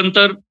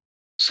 परिवर्तन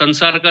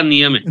संसार का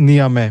नियम है.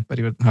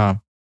 परिवर्तन.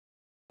 हाँ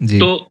जी.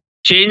 तो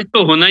चेंज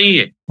तो होना ही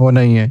है.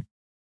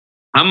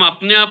 हम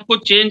अपने आप को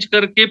चेंज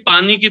करके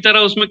पानी की तरह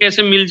उसमें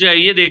कैसे मिल जाए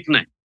ये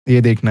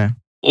देखना है.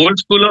 ओल्ड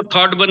स्कूल ऑफ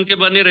थॉट बन के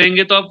बने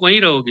रहेंगे तो आप वहीं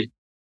रहोगे.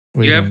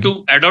 यू हैव टू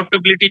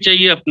एडॉप्टेबिलिटी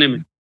चाहिए अपने में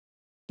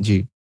जी.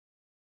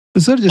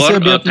 तो सर जैसे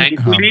अभी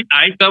thankfully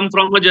I come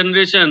from a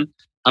generation,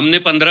 हमने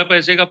 15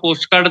 पैसे का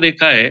पोस्ट कार्ड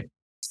देखा है.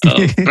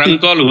 ट्रंक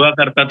कॉल हुआ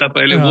करता था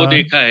पहले, वो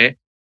देखा है.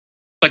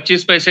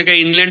 25 पैसे का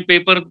इनलैंड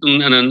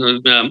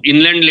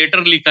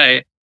लेटर लिखा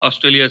है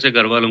ऑस्ट्रेलिया से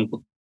घर वालों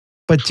को.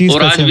 25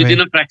 और आज with in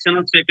a fraction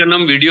of second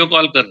हम वीडियो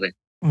कॉल कर रहे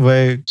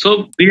हैं. So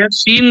we have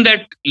seen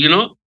that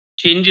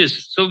changes,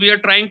 so we are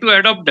trying to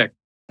adopt that.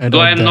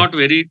 Though I am not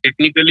very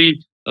technically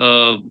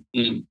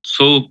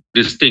so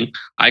this thing,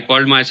 I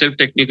called myself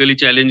technically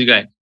challenged guy,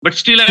 but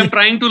still I am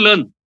trying to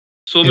learn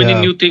so many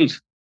new things.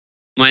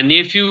 My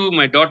nephew,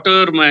 my daughter,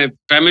 my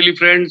family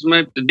friends,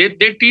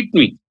 they teach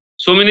me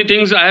so many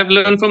things. I have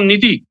learned from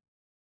Nidhi.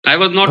 I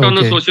was not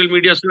on the social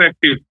media so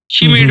active.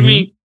 She made me,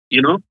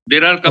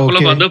 there are a couple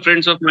of other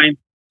friends of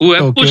mine who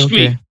have pushed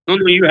me. No,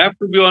 you have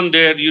to be on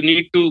there. You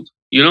need to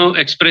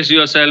express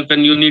yourself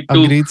and you need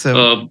to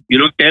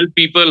tell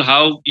people how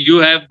you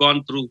have gone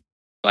through.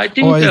 I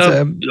think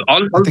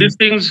all these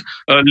things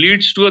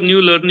leads to a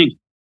new learning.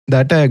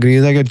 That I agree.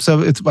 Like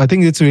I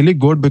think it's really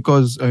good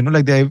because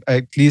like they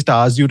at least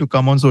asked you to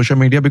come on social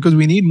media because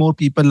we need more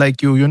people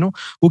like you,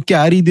 who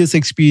carry this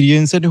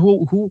experience and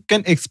who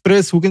can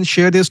express, who can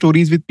share their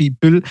stories with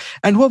people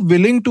and who are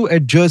willing to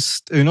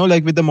adjust,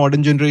 like with the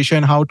modern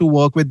generation, how to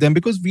work with them,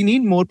 because we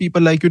need more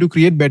people like you to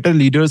create better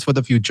leaders for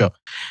the future.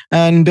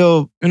 And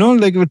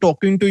like we're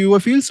talking to you, I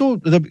feel so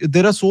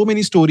there are so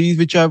many stories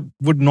which I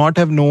would not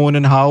have known,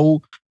 and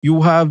how you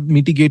have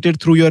mitigated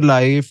through your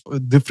life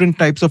different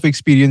types of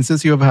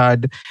experiences you have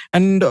had.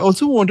 And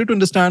also wanted to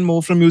understand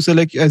more from you, so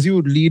like as you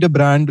lead a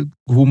brand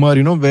Ghumar,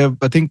 where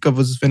I think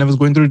when I was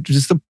going through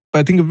it,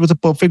 I think it was a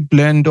perfect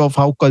blend of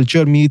how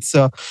culture meets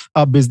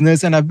our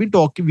business. And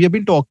we have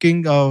been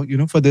talking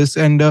for this,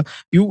 and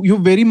you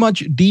very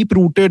much deep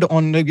rooted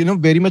on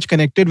very much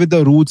connected with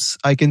the roots,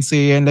 I can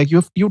say. And like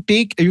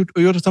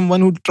you're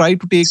someone who try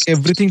to take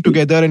everything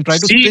together and try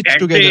to stitch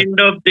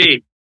together.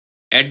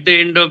 At the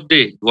end of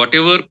day,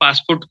 whatever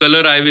passport color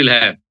I will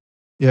have,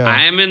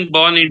 I am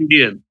born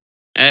Indian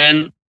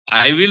and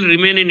I will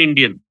remain an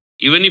Indian.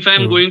 Even if I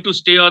am going to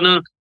stay on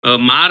a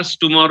Mars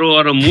tomorrow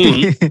or a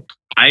moon,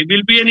 I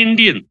will be an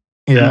Indian.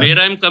 And where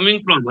I am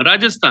coming from,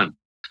 Rajasthan.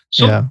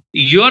 So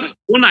your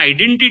own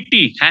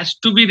identity has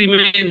to be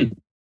remain.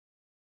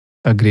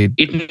 Agreed.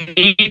 It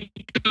needs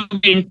to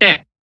be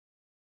intact.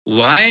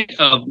 Why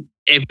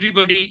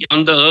everybody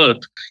on the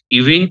earth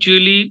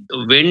eventually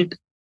went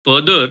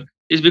further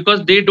is because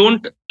they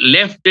don't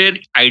left their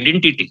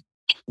identity.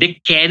 They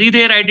carry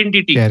their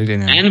identity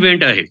and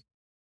went ahead.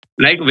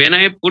 Like when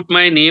I put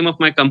my name of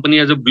my company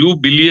as a Blue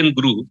Billion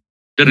Group,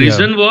 the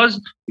reason was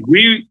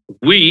we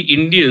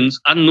Indians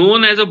are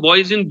known as a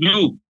boys in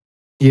blue.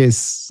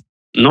 Yes.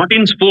 Not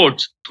in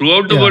sports,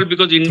 throughout the world,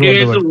 because India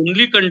is the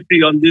only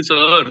country on this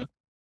earth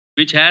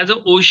which has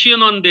an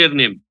ocean on their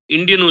name,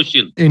 Indian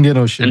Ocean.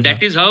 And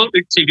that is how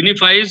it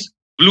signifies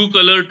blue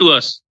color to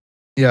us.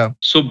 Yeah.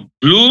 So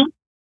blue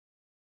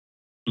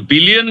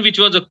billion, which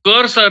was a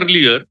curse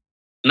earlier,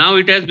 now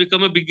it has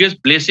become a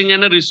biggest blessing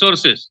and a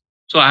resources.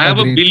 So I have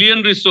a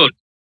billion resource.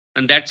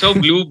 And that's how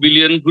Blue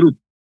Billion grew.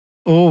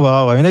 Oh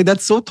wow! I mean, like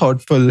that's so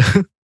thoughtful.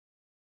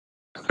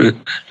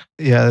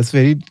 Yeah, that's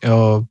very.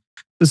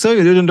 So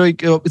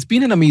like, it's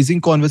been an amazing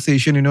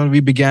conversation. We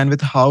began with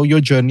how your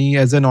journey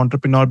as an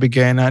entrepreneur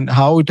began and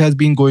how it has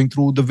been going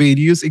through the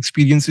various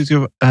experiences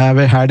you have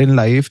had in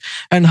life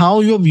and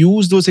how you have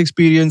used those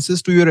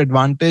experiences to your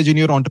advantage in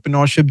your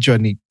entrepreneurship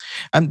journey.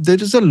 And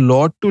there is a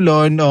lot to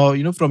learn,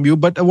 from you.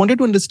 But I wanted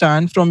to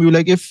understand from you,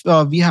 like, if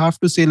we have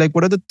to say, like,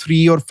 what are the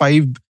 3 or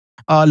 5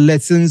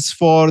 lessons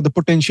for the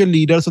potential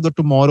leaders of the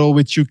tomorrow,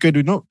 which you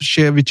could,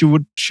 share, which you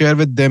would share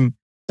with them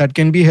that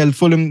can be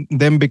helpful in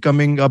them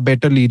becoming a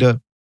better leader?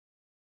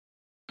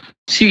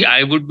 See,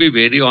 I would be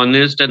very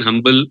honest and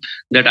humble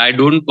that I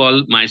don't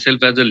call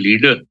myself as a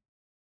leader.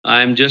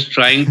 I am just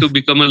trying to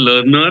become a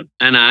learner,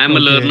 and I am a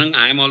Okay. learner.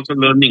 I am also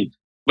learning.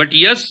 But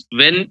yes,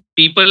 when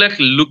people are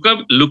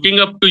looking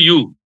up to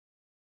you,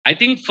 I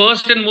think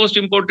first and most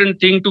important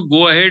thing to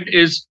go ahead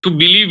is to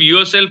believe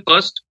yourself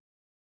first.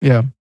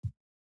 Yeah.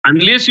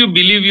 Unless you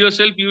believe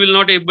yourself, you will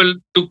not able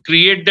to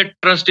create that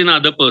trust in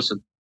other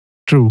person.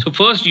 True. So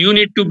first, you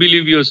need to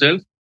believe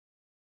yourself.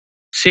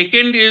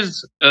 Second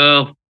is,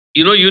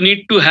 you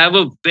need to have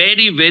a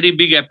very, very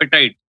big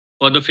appetite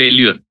for the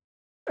failure.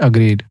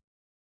 Agreed.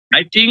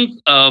 I think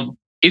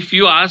if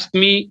you ask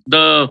me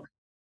the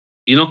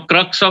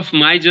crux of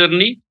my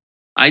journey,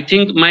 I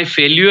think my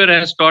failure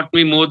has taught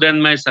me more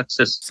than my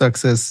success.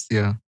 Success.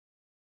 Yeah.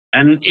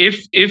 And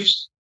if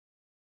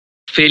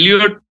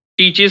failure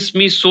teaches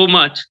me so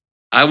much,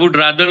 I would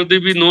rather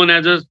be known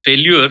as a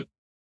failure,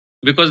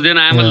 because then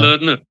I am a Yeah.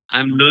 learner.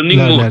 I'm learning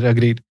more. Learner.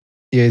 Agreed.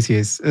 Yes.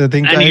 Yes. I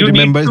think And I you need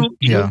remember. to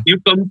Yeah. you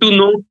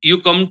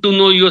come to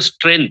know your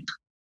strength,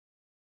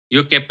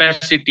 your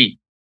capacity,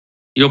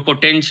 your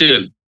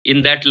potential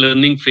in that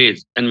learning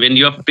phase. And when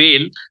you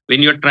fail,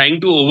 when you're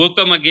trying to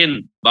overcome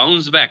again,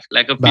 bounce back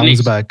like a Bounce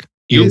phoenix, back.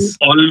 you Yes.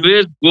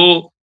 always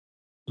go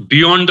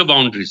beyond the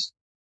boundaries.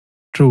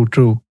 True.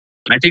 True.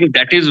 I think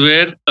that is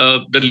where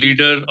the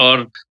leader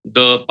or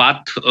the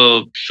path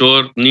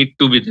sure need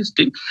to be this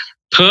thing.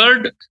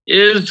 Third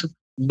is,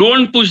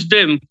 don't push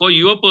them for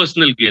your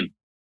personal gain.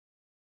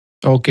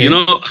 Okay.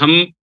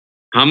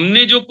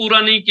 हमने जो पूरा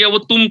नहीं किया वो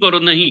तुम करो,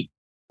 नहीं,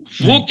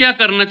 वो Right. क्या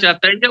करना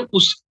चाहता है, या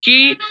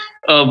उसकी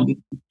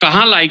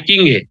कहाँ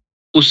लाइकिंग है,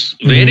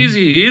 where is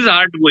his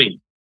heart going.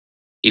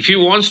 If he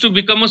wants to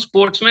become a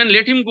sportsman,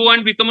 let him go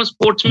and become a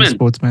sportsman.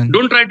 Sportsman.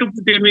 Don't try to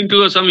put him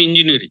into some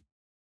engineering.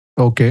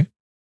 Okay.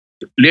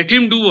 Let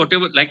him do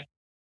whatever. Like,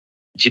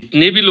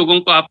 जितने भी लोगों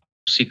को आप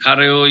सिखा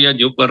रहे हो या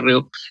जो कर रहे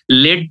हो,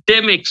 let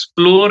them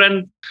explore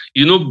and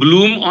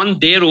bloom on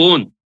their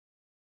own.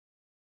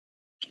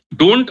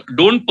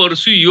 Don't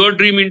pursue your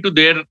dream into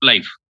their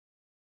life.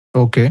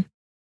 Okay.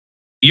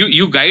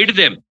 You guide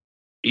them,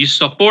 you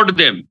support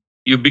them,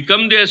 you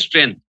become their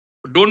strength.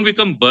 Don't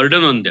become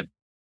burden on them.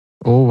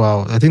 Oh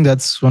wow! I think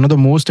that's one of the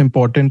most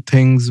important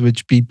things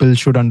which people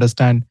should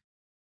understand.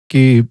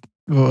 Ki,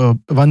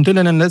 until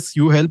and unless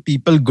you help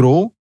people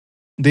grow,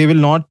 they will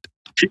not.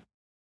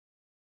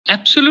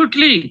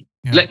 Absolutely.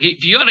 Yeah. Like,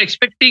 if you are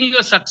expecting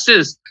a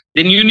success,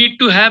 then you need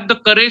to have the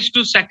courage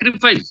to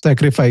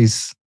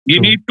sacrifice. You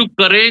True.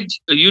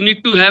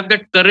 need to have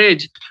that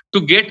courage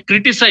to get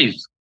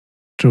criticized.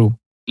 True.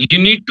 You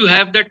need to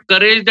have that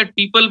courage that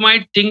people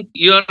might think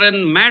you're a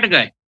mad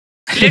guy.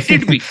 Let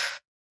it be.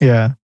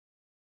 Yeah.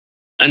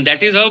 And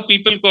that is how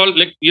people call,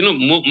 like,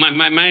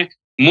 my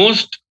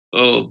most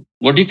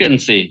what you can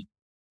say,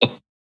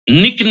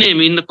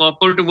 nickname in the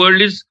corporate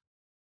world is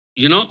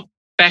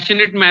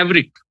passionate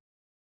maverick.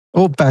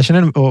 Oh,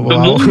 passionate. Oh, The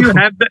wow. more you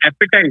have the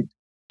appetite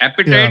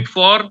Yeah.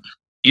 for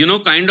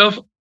kind of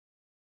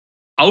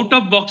out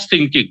of box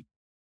thinking,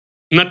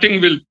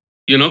 nothing will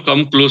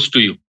come close to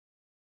you.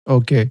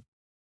 Okay.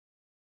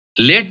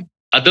 Let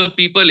other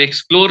people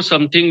explore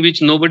something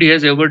which nobody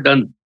has ever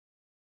done.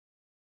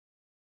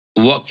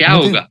 वो क्या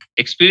Nothing- होगा,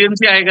 experience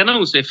ही आएगा ना,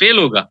 उसे fail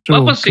होगा, True,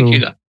 वापस true.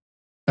 सीखेगा.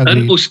 और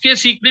Agreed. उसके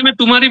सीखने में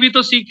तुम्हारी भी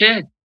तो सीख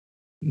है.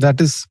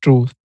 That is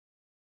true.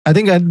 I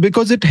think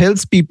because it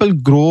helps people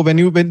grow when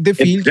they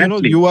feel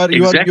Exactly. you are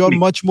Exactly.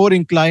 much more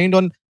inclined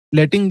on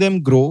letting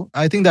them grow.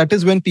 I think that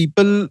is when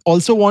people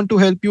also want to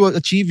help you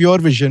achieve your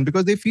vision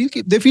because they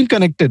feel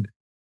connected.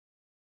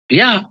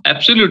 Yeah,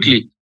 absolutely.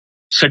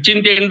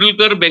 Sachin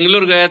Tendulkar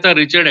Bangalore गया था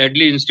Richard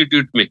Hadley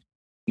institute में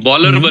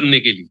bowler बनने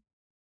के लिए.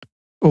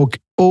 Okay.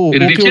 Oh, okay,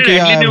 Richard okay.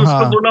 Hadley ने Yeah,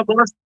 उसको हाँ. बोला,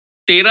 बॉस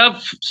तेरा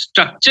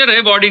स्ट्रक्चर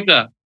है बॉडी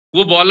का,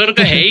 वो बॉलर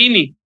का है ही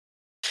नहीं,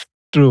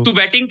 True. तू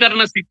बैटिंग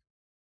करना सीख.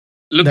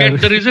 Look That-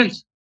 at the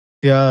results.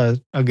 Yeah,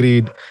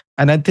 agreed.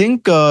 And I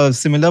think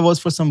similar was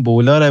for some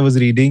bowler. I was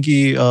reading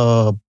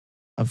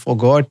I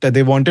forgot.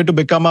 They wanted to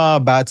become a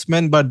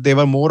batsman, but they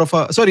were more of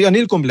a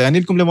Anil Kumble.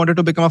 Anil Kumble wanted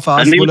to become a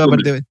fast Anil bowler, Kumble,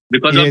 but they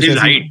because Yes, of his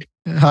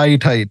yes,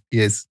 height. height.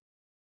 Yes.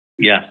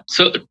 Yeah.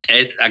 So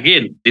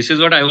again, this is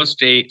what I was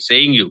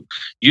saying you.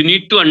 You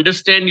need to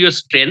understand your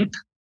strength.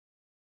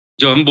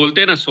 जो हम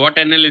बोलते हैं ना, SWOT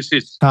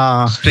analysis.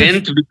 हाँ.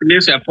 Strength,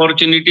 weakness,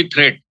 opportunity,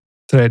 threat.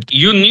 Threat.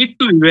 You need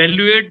to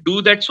evaluate,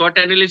 do that SWOT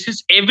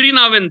analysis every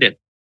now and then.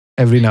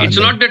 Every now It's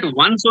and not that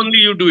once only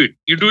you do it.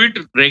 You do it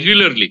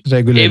regularly,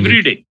 regularly.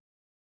 every day.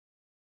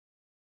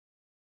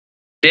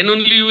 Then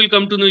only you will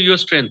come to know your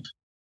strength.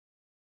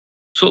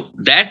 So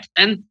that,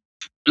 and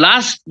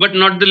last but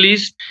not the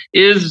least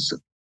is,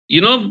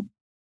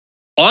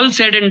 all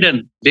said and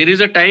done, there is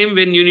a time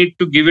when you need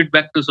to give it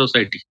back to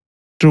society.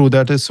 True.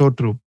 That is so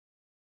true.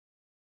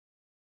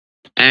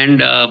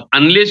 And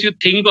unless you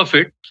think of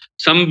it,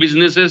 some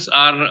businesses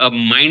are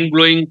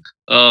mind-blowing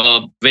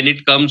when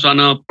it comes on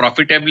a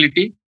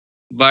profitability.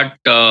 But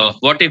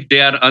what if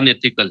they are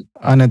unethical?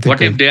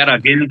 What if they are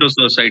against the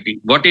society?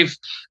 What if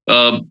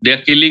they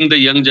are killing the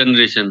young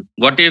generation?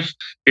 What if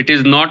it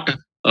is not,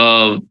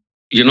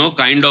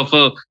 kind of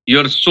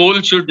your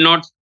soul should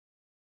not,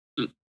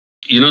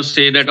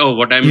 say that, oh,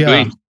 what I'm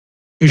doing.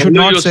 You should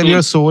not sell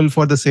your soul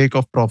for the sake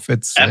of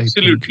profits.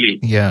 Absolutely.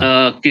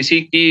 Yeah.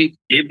 किसी की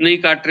जेब नहीं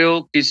काट रहे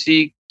हो, किसी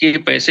के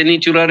पैसे नहीं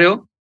चुरा रहे हो,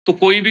 तो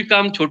कोई भी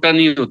काम छोटा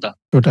नहीं होता.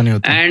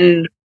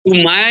 And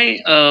to my,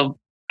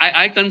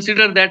 I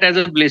consider that as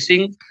a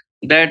blessing,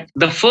 that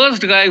the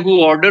first guy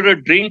who ordered a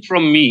drink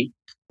from me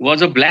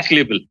was a Black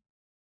Label.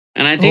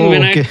 And I think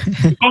when I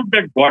took out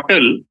that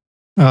bottle,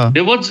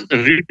 there was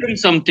written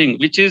something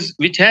which has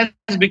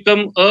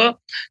become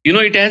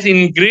it has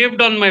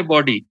engraved on my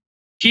body.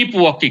 Keep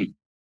walking.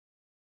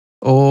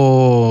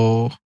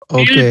 Oh,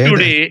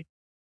 okay.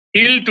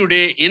 Till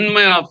today, in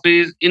my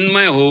office, in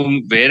my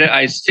home, where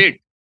I sit,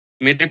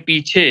 मेरे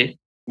पीछे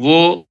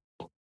वो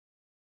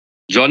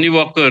Johnny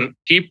Walker,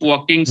 keep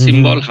walking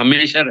symbol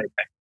हमेशा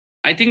रहता है.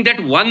 I think that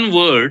one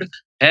word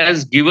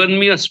has given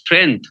me a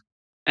strength,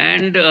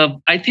 and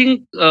I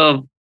think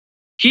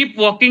keep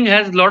walking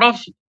has a lot of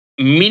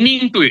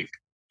meaning to it.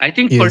 I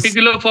think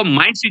particular for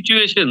my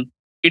situation,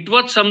 it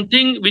was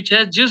something which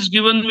has just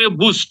given me a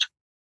boost.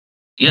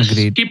 Yes,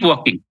 Agreed. Keep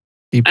walking.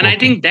 And I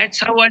think that's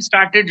how I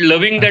started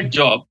loving that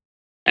job,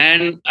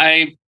 and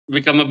I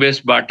become a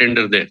best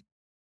bartender there.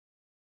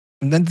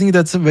 And I think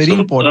that's a very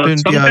important.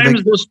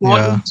 Sometimes those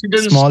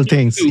small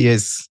things.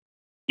 Yes.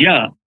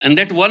 Yeah, and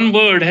that one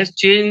word has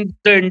changed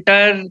the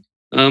entire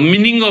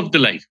meaning of the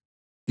life.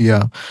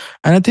 Yeah,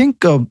 and I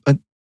think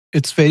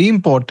it's very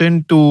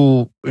important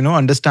to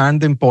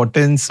understand the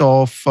importance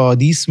of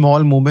these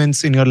small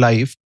moments in your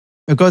life.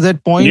 Because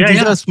at point,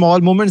 these are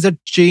small moments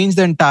that change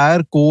the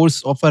entire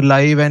course of our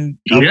life and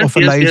of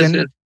our lives,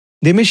 and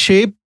they may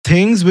shape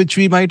things which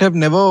we might have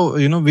never,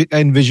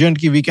 envisioned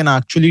that we can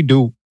actually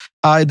do.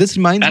 This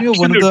reminds me of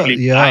one of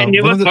the. I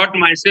never thought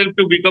myself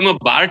to become a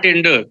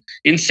bartender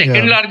in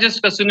second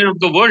largest casino of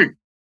the world.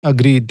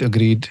 Agreed.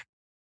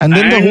 And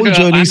then the whole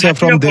journey, sir,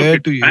 from there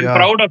to. I'm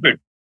proud of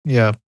it.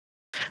 Yeah,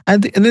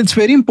 and it's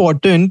very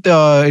important,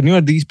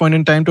 at this point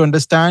in time, to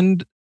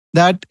understand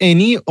that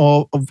any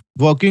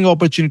working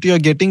opportunity you're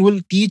getting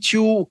will teach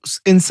you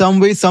in some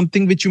way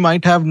something which you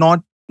might have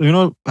not,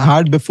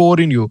 had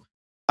before in you.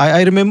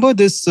 I remember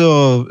this,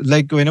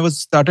 like when I was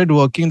started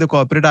working in the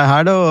corporate, I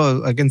had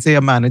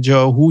a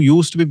manager who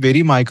used to be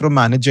very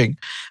micromanaging.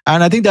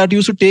 And I think that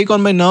used to take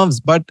on my nerves.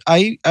 But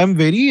I am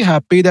very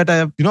happy that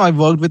I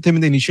worked with him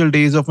in the initial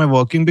days of my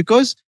working,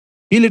 because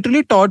he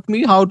literally taught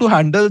me how to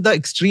handle the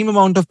extreme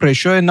amount of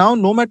pressure. And now,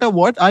 no matter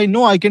what, I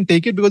know I can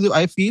take it, because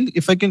I feel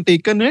if I can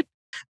take on it,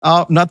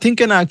 nothing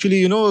can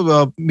actually,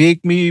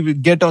 make me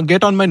get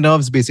on my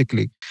nerves,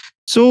 basically.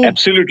 So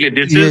absolutely,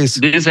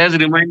 this has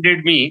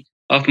reminded me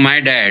of my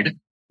dad.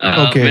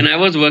 When I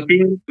was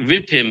working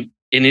with him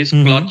in his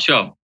cloth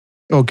shop.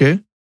 Okay.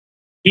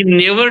 He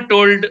never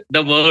told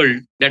the world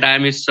that I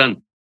am his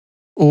son.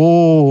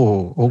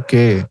 Oh,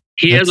 okay.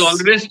 He has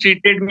always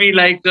treated me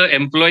like an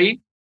employee.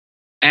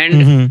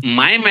 And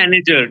my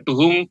manager, to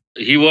whom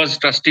he was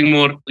trusting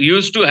more,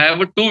 used to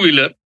have a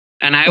two-wheeler,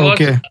 and I was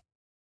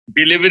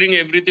delivering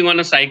everything on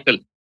a cycle.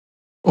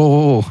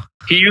 Oh.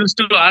 He used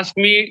to ask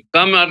me,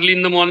 come early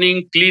in the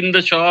morning, clean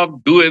the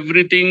shop, do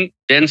everything,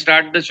 then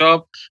start the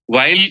shop.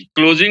 While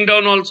closing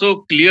down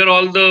also, clear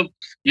all the,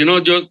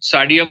 जो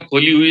साड़ियाँ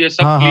खोली हुई है,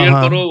 सब clear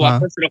करो,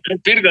 वापस रखो,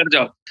 फिर घर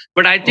जाओ.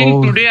 But I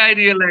think today I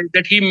realized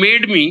that he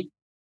made me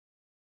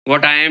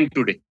what I am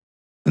today.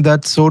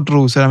 That's so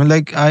true, sir. I mean,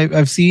 like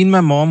I've seen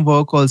my mom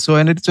work also,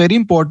 and it's very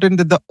important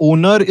that the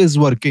owner is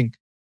working.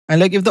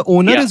 And like if the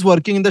owner is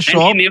working in the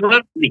shop,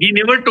 he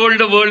never told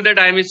the world that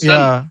I am his son.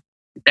 Yeah.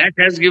 That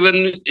has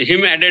given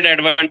him added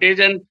advantage.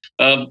 And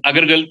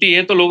अगर गलती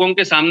है तो लोगों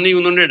के सामने ही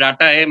उन्होंने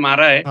डांटा है,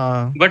 मारा है.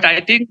 But I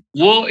think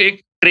वो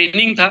एक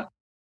ट्रेनिंग था,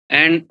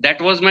 and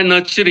that was my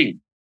nurturing.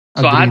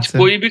 So आज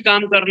कोई भी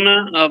काम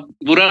करना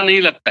बुरा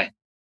नहीं लगता है.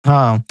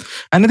 हाँ,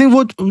 and I think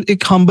वो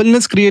एक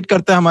humbleness create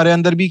करता है हमारे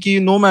अंदर भी, कि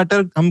no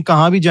matter हम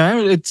कहाँ भी जाएं,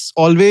 it's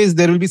always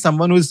there will be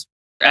someone who is.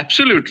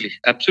 Absolutely.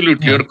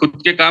 और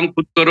खुद के काम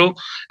खुद करो,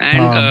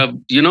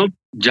 and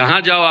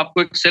जहाँ जाओ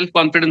आपको एक सेल्फ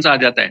कॉन्फिडेंस आ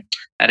जाता है.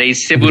 अरे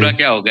इससे बुरा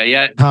क्या होगा,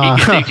 या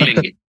देख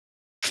लेंगे,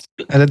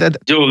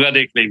 जो होगा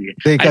देख लेंगे.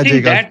 I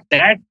think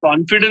that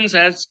confidence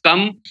has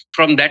come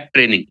from that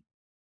training.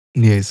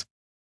 Yes.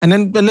 And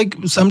then like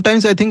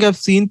sometimes I think I've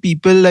seen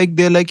people like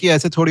they're like,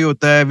 ऐसे थोड़ी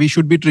होता है, we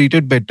should be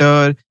treated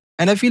better.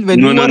 And I feel when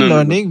you are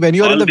learning, when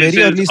you are in the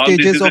very early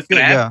stages of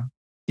your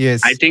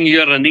Yes. I think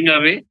you are running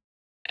away.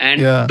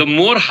 And Yeah. the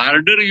more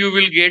harder you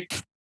will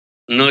get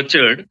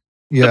nurtured,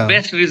 the Yeah.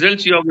 best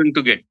results you are going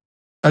to get.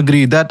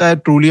 Agree. That I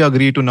truly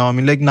agree to now. I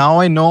mean, like now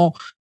I know,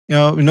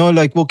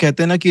 like वो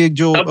कहते हैं ना कि एक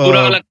जो तब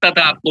बुरा लगता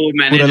था आपको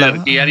पूरा मैनेजर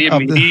कि यार ये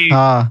अब मेरी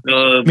हाँ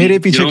मेरे यू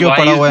पीछे नो क्यों व्हाई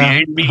पड़ा इज हुआ है,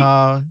 बिहाइंड मी.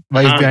 हाँ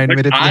वाइस हाँ, बिहाइंड, बट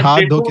मेरे आज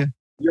हाथ धो देखो के.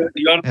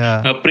 You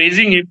Yeah, are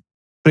praising him.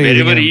 praising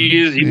Wherever him. he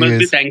is, he must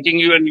be Yes. thanking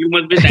you and you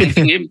must be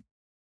thanking him.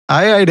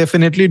 I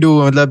definitely do.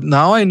 मतलब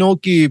now I know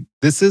कि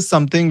this is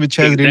something which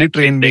has really Exactly,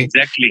 trained me.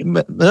 exactly.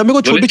 मतलब मेरे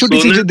को बोले छोटी छोटी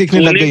सोने चीजें दिखने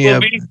लग सोने गई को हैं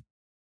अब. भी जो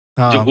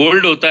हाँ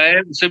गोल्ड होता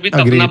है उसे भी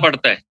तपना agreed.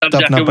 पड़ता है, तब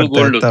तपना जाके वो पड़ता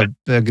है गोल्ड होता है.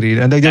 तब. Agreed.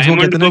 And like जैसे वो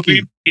डायमंड कहते हैं को ना भी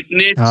कि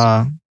कितने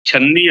हाँ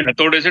छन्नी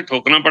हथौड़े से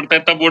ठोकना पड़ता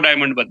है तब वो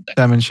डायमंड बनता है.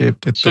 diamond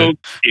shaped it. So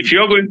if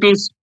you are going to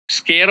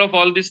scare of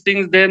all these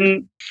things, then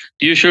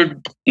you should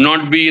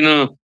not be in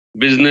a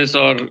business,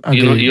 or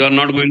Agreed. you are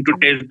not going to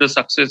taste the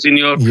success in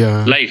your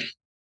Yeah. life.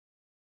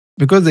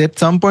 Because at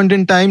some point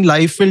in time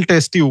life will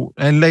test you,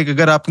 and like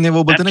अगर आपने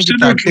वो बोलते हैं ना कि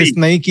Absolutely. practice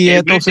नहीं की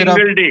है तो Every फिर आप.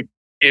 single day,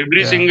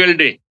 every Yeah. single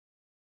day,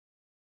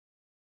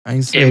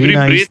 Nice, very every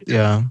nice. breath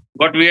Yeah.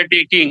 what we are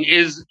taking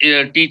is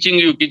teaching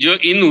you कि जो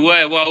in हुआ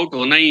है वो out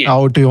होना ही है.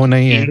 Out ही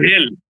होना ही है.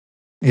 Inhale.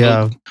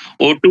 Yeah.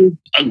 O2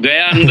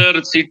 गया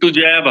अंदर, C2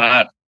 जाया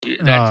बाहर.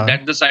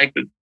 That's the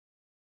cycle.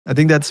 I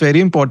think that's very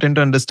important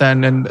to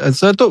understand. And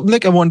sir, तो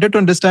like I wanted to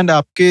understand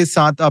आपके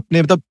साथ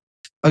आपने मतलब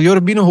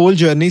you've been a whole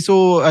journey. So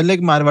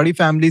like Marwari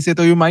family से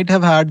तो you might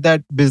have had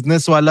that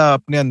business वाला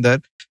अपने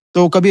अंदर.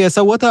 तो कभी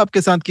ऐसा हुआ था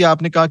आपके साथ कि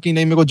आपने कहा कि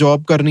नहीं मेरे को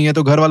जॉब करनी है,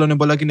 तो घर वालों ने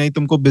बोला कि नहीं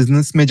तुमको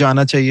बिजनेस में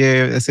जाना चाहिए,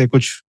 ऐसे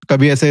कुछ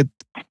कभी ऐसे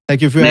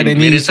like if you had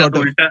नहीं, any sort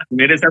of.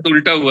 मेरे साथ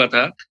उल्टा हुआ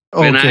था.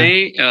 When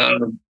Okay.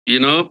 I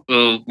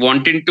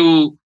wanted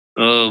to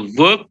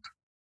work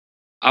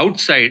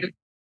outside,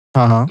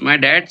 हाँ. my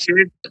dad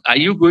said, "Are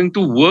you going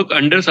to work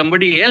under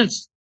somebody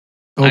else?"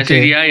 I said,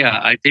 Okay. yeah.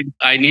 I think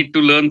I need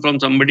to learn from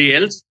somebody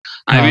else.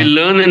 I हाँ. will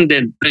learn, and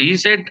then so he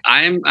said,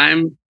 "I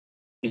am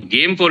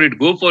game for it.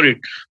 Go for it.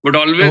 But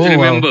always Oh, wow.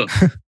 remember,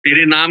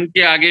 तेरे नाम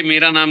के आगे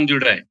मेरा नाम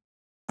जुड़ा है.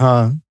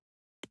 हाँ.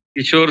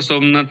 Kishore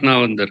Somnath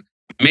Navandar.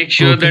 Make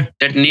sure Okay.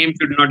 that name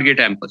should not get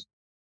hampered."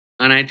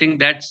 And I think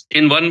that's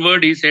in one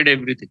word he said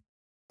everything.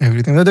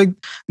 Everything. Like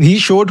he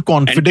showed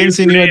confidence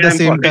in you at the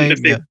same time.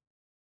 Yeah.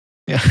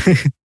 Yeah.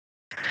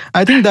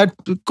 I think that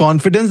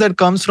confidence that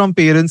comes from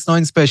parents now,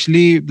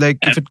 especially like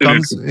if it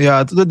comes,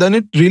 yeah, so then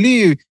it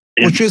really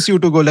pushes you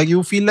to go. Like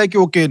you feel like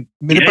okay,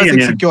 मेरे पास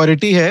एक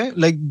security है.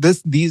 Like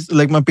these,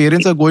 like my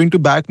parents are going to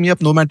back me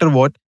up no matter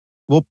what.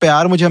 वो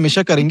प्यार मुझे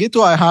हमेशा करेंगे,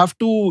 तो I have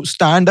to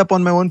stand up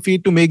on my own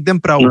feet to make them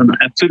proud. No,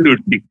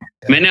 absolutely.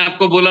 मैंने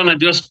आपको बोला ना,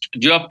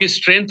 जो आपकी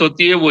स्ट्रेंथ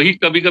होती है वही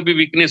कभी कभी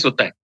वीकनेस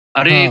होता है.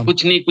 अरे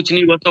कुछ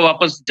नहीं वो तो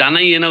वापस जाना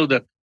ही है ना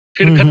उधर,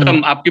 फिर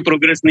खत्म, आपकी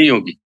प्रोग्रेस नहीं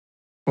होगी.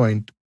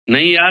 पॉइंट.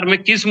 नहीं यार,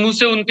 मैं किस मुंह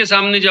से उनके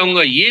सामने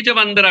जाऊंगा, ये जब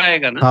अंदर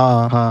आएगा ना,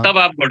 तब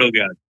आप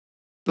बढ़ोगे आगे.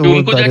 तो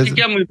उनको जाके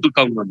क्या मुंह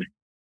दिखाऊंगा मैं.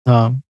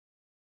 हाँ.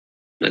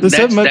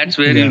 That's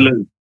where you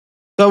learn.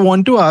 So I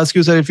want to ask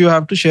you, sir, if you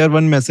have to share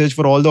one message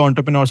for all the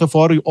entrepreneurs or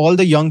for all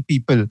the young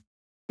people,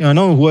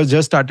 who have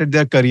just started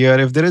their career,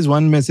 if there is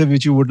one message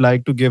which you would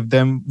like to give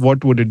them,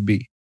 what would it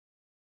be?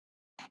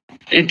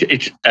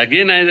 It's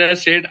again, as I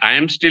said, I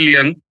am still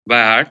young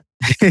by heart.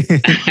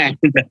 And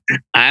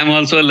I am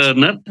also a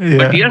learner. Yeah.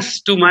 But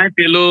yes, to my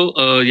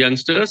fellow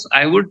youngsters,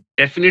 I would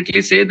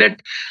definitely say that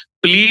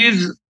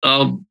please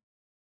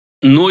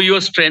know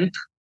your strength.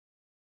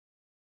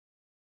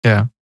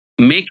 Yeah.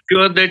 Make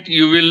sure that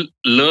you will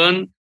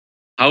learn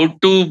how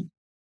to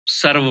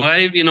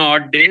survive in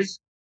odd days.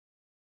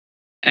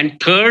 And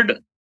third,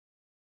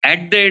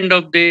 at the end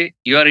of the day,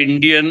 you are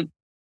Indian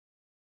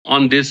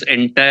on this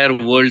entire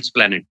world's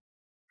planet.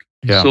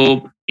 Yeah.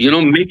 So,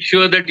 make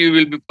sure that you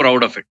will be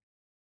proud of it.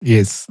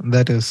 Yes,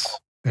 that is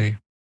very.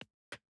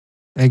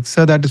 Like,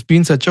 sir, that has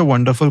been such a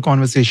wonderful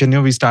conversation.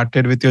 We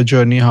started with your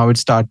journey, how it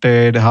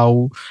started,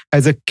 how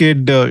as a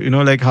kid,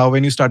 like how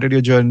when you started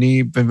your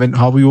journey,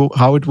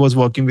 how it was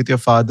working with your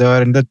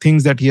father and the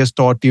things that he has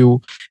taught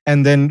you,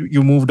 and then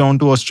you moved on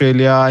to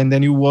Australia, and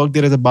then you worked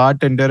there as a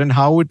bartender, and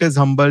how it has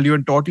humbled you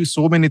and taught you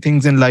so many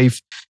things in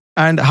life,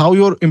 and how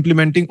you're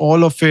implementing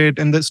all of it,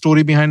 and the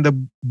story behind the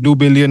Blue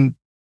Billion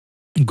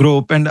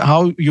group and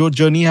how your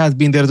journey has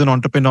been there as an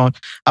entrepreneur.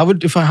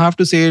 If I have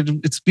to say it,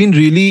 it's been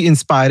really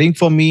inspiring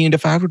for me. And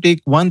if I have to take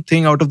one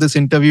thing out of this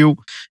interview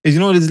is,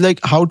 it's like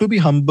how to be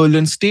humble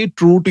and stay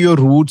true to your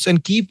roots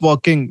and keep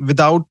working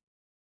without,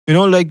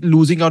 like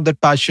losing out that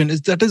passion.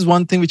 That is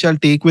one thing which I'll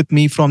take with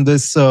me from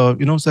this,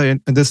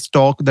 this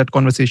talk, that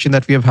conversation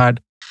that we have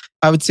had.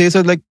 I would say,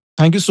 so like,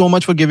 thank you so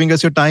much for giving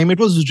us your time. It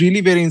was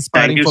really very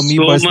inspiring for me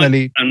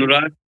personally. Thank you so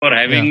much, Anurag, for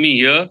having me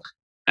here.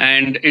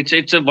 And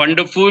it's a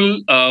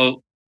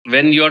wonderful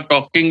when you're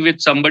talking with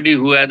somebody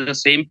who has the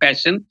same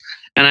passion.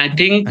 And I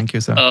think thank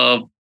you, sir.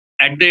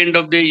 At the end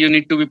of the day, you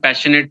need to be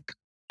passionate,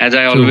 as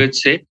I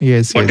always say.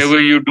 Yes, whatever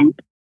you do,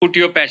 put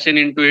your passion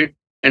into it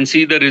and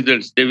see the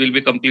results. They will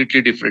be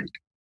completely different.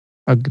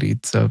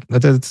 Agreed, sir.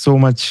 That is so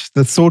much.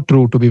 That's so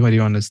true, to be very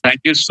honest.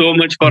 Thank you so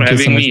much for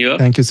having me here.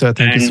 Thank you, sir.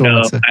 Thank you so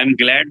much, sir. I'm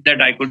glad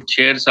that I could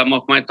share some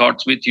of my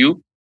thoughts with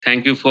you.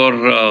 Thank you for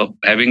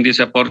having this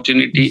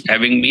opportunity,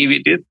 having me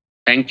with it.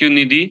 Thank you,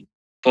 Nidhi,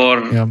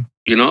 for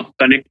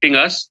connecting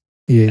us.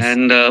 Yes.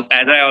 And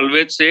as I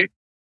always say,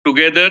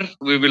 together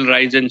we will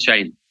rise and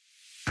shine.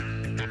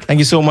 Thank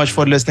you so much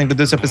for listening to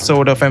this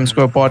episode of M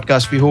Square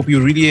Podcast. We hope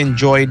you really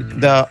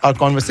enjoyed our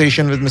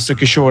conversation with Mr.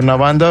 Kishore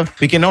Nawandar.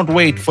 We cannot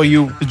wait for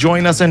you to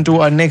join us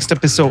into our next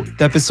episode.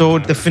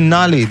 The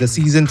finale, the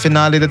season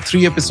finale, the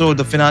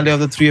finale of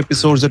the 3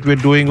 episodes that we're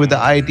doing with the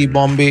IIT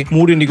Bombay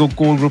Mood Indigo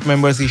core group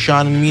members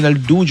Ishan and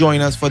Meenal. Do join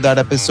us for that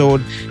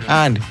episode.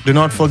 And do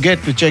not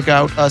forget to check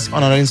out us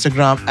on our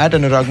Instagram at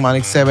Anurag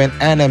Manik 7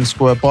 and M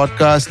Square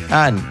Podcast.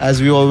 And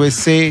as we always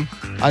say,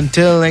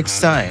 until next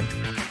time,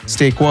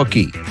 stay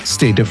quirky,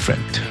 stay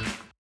different.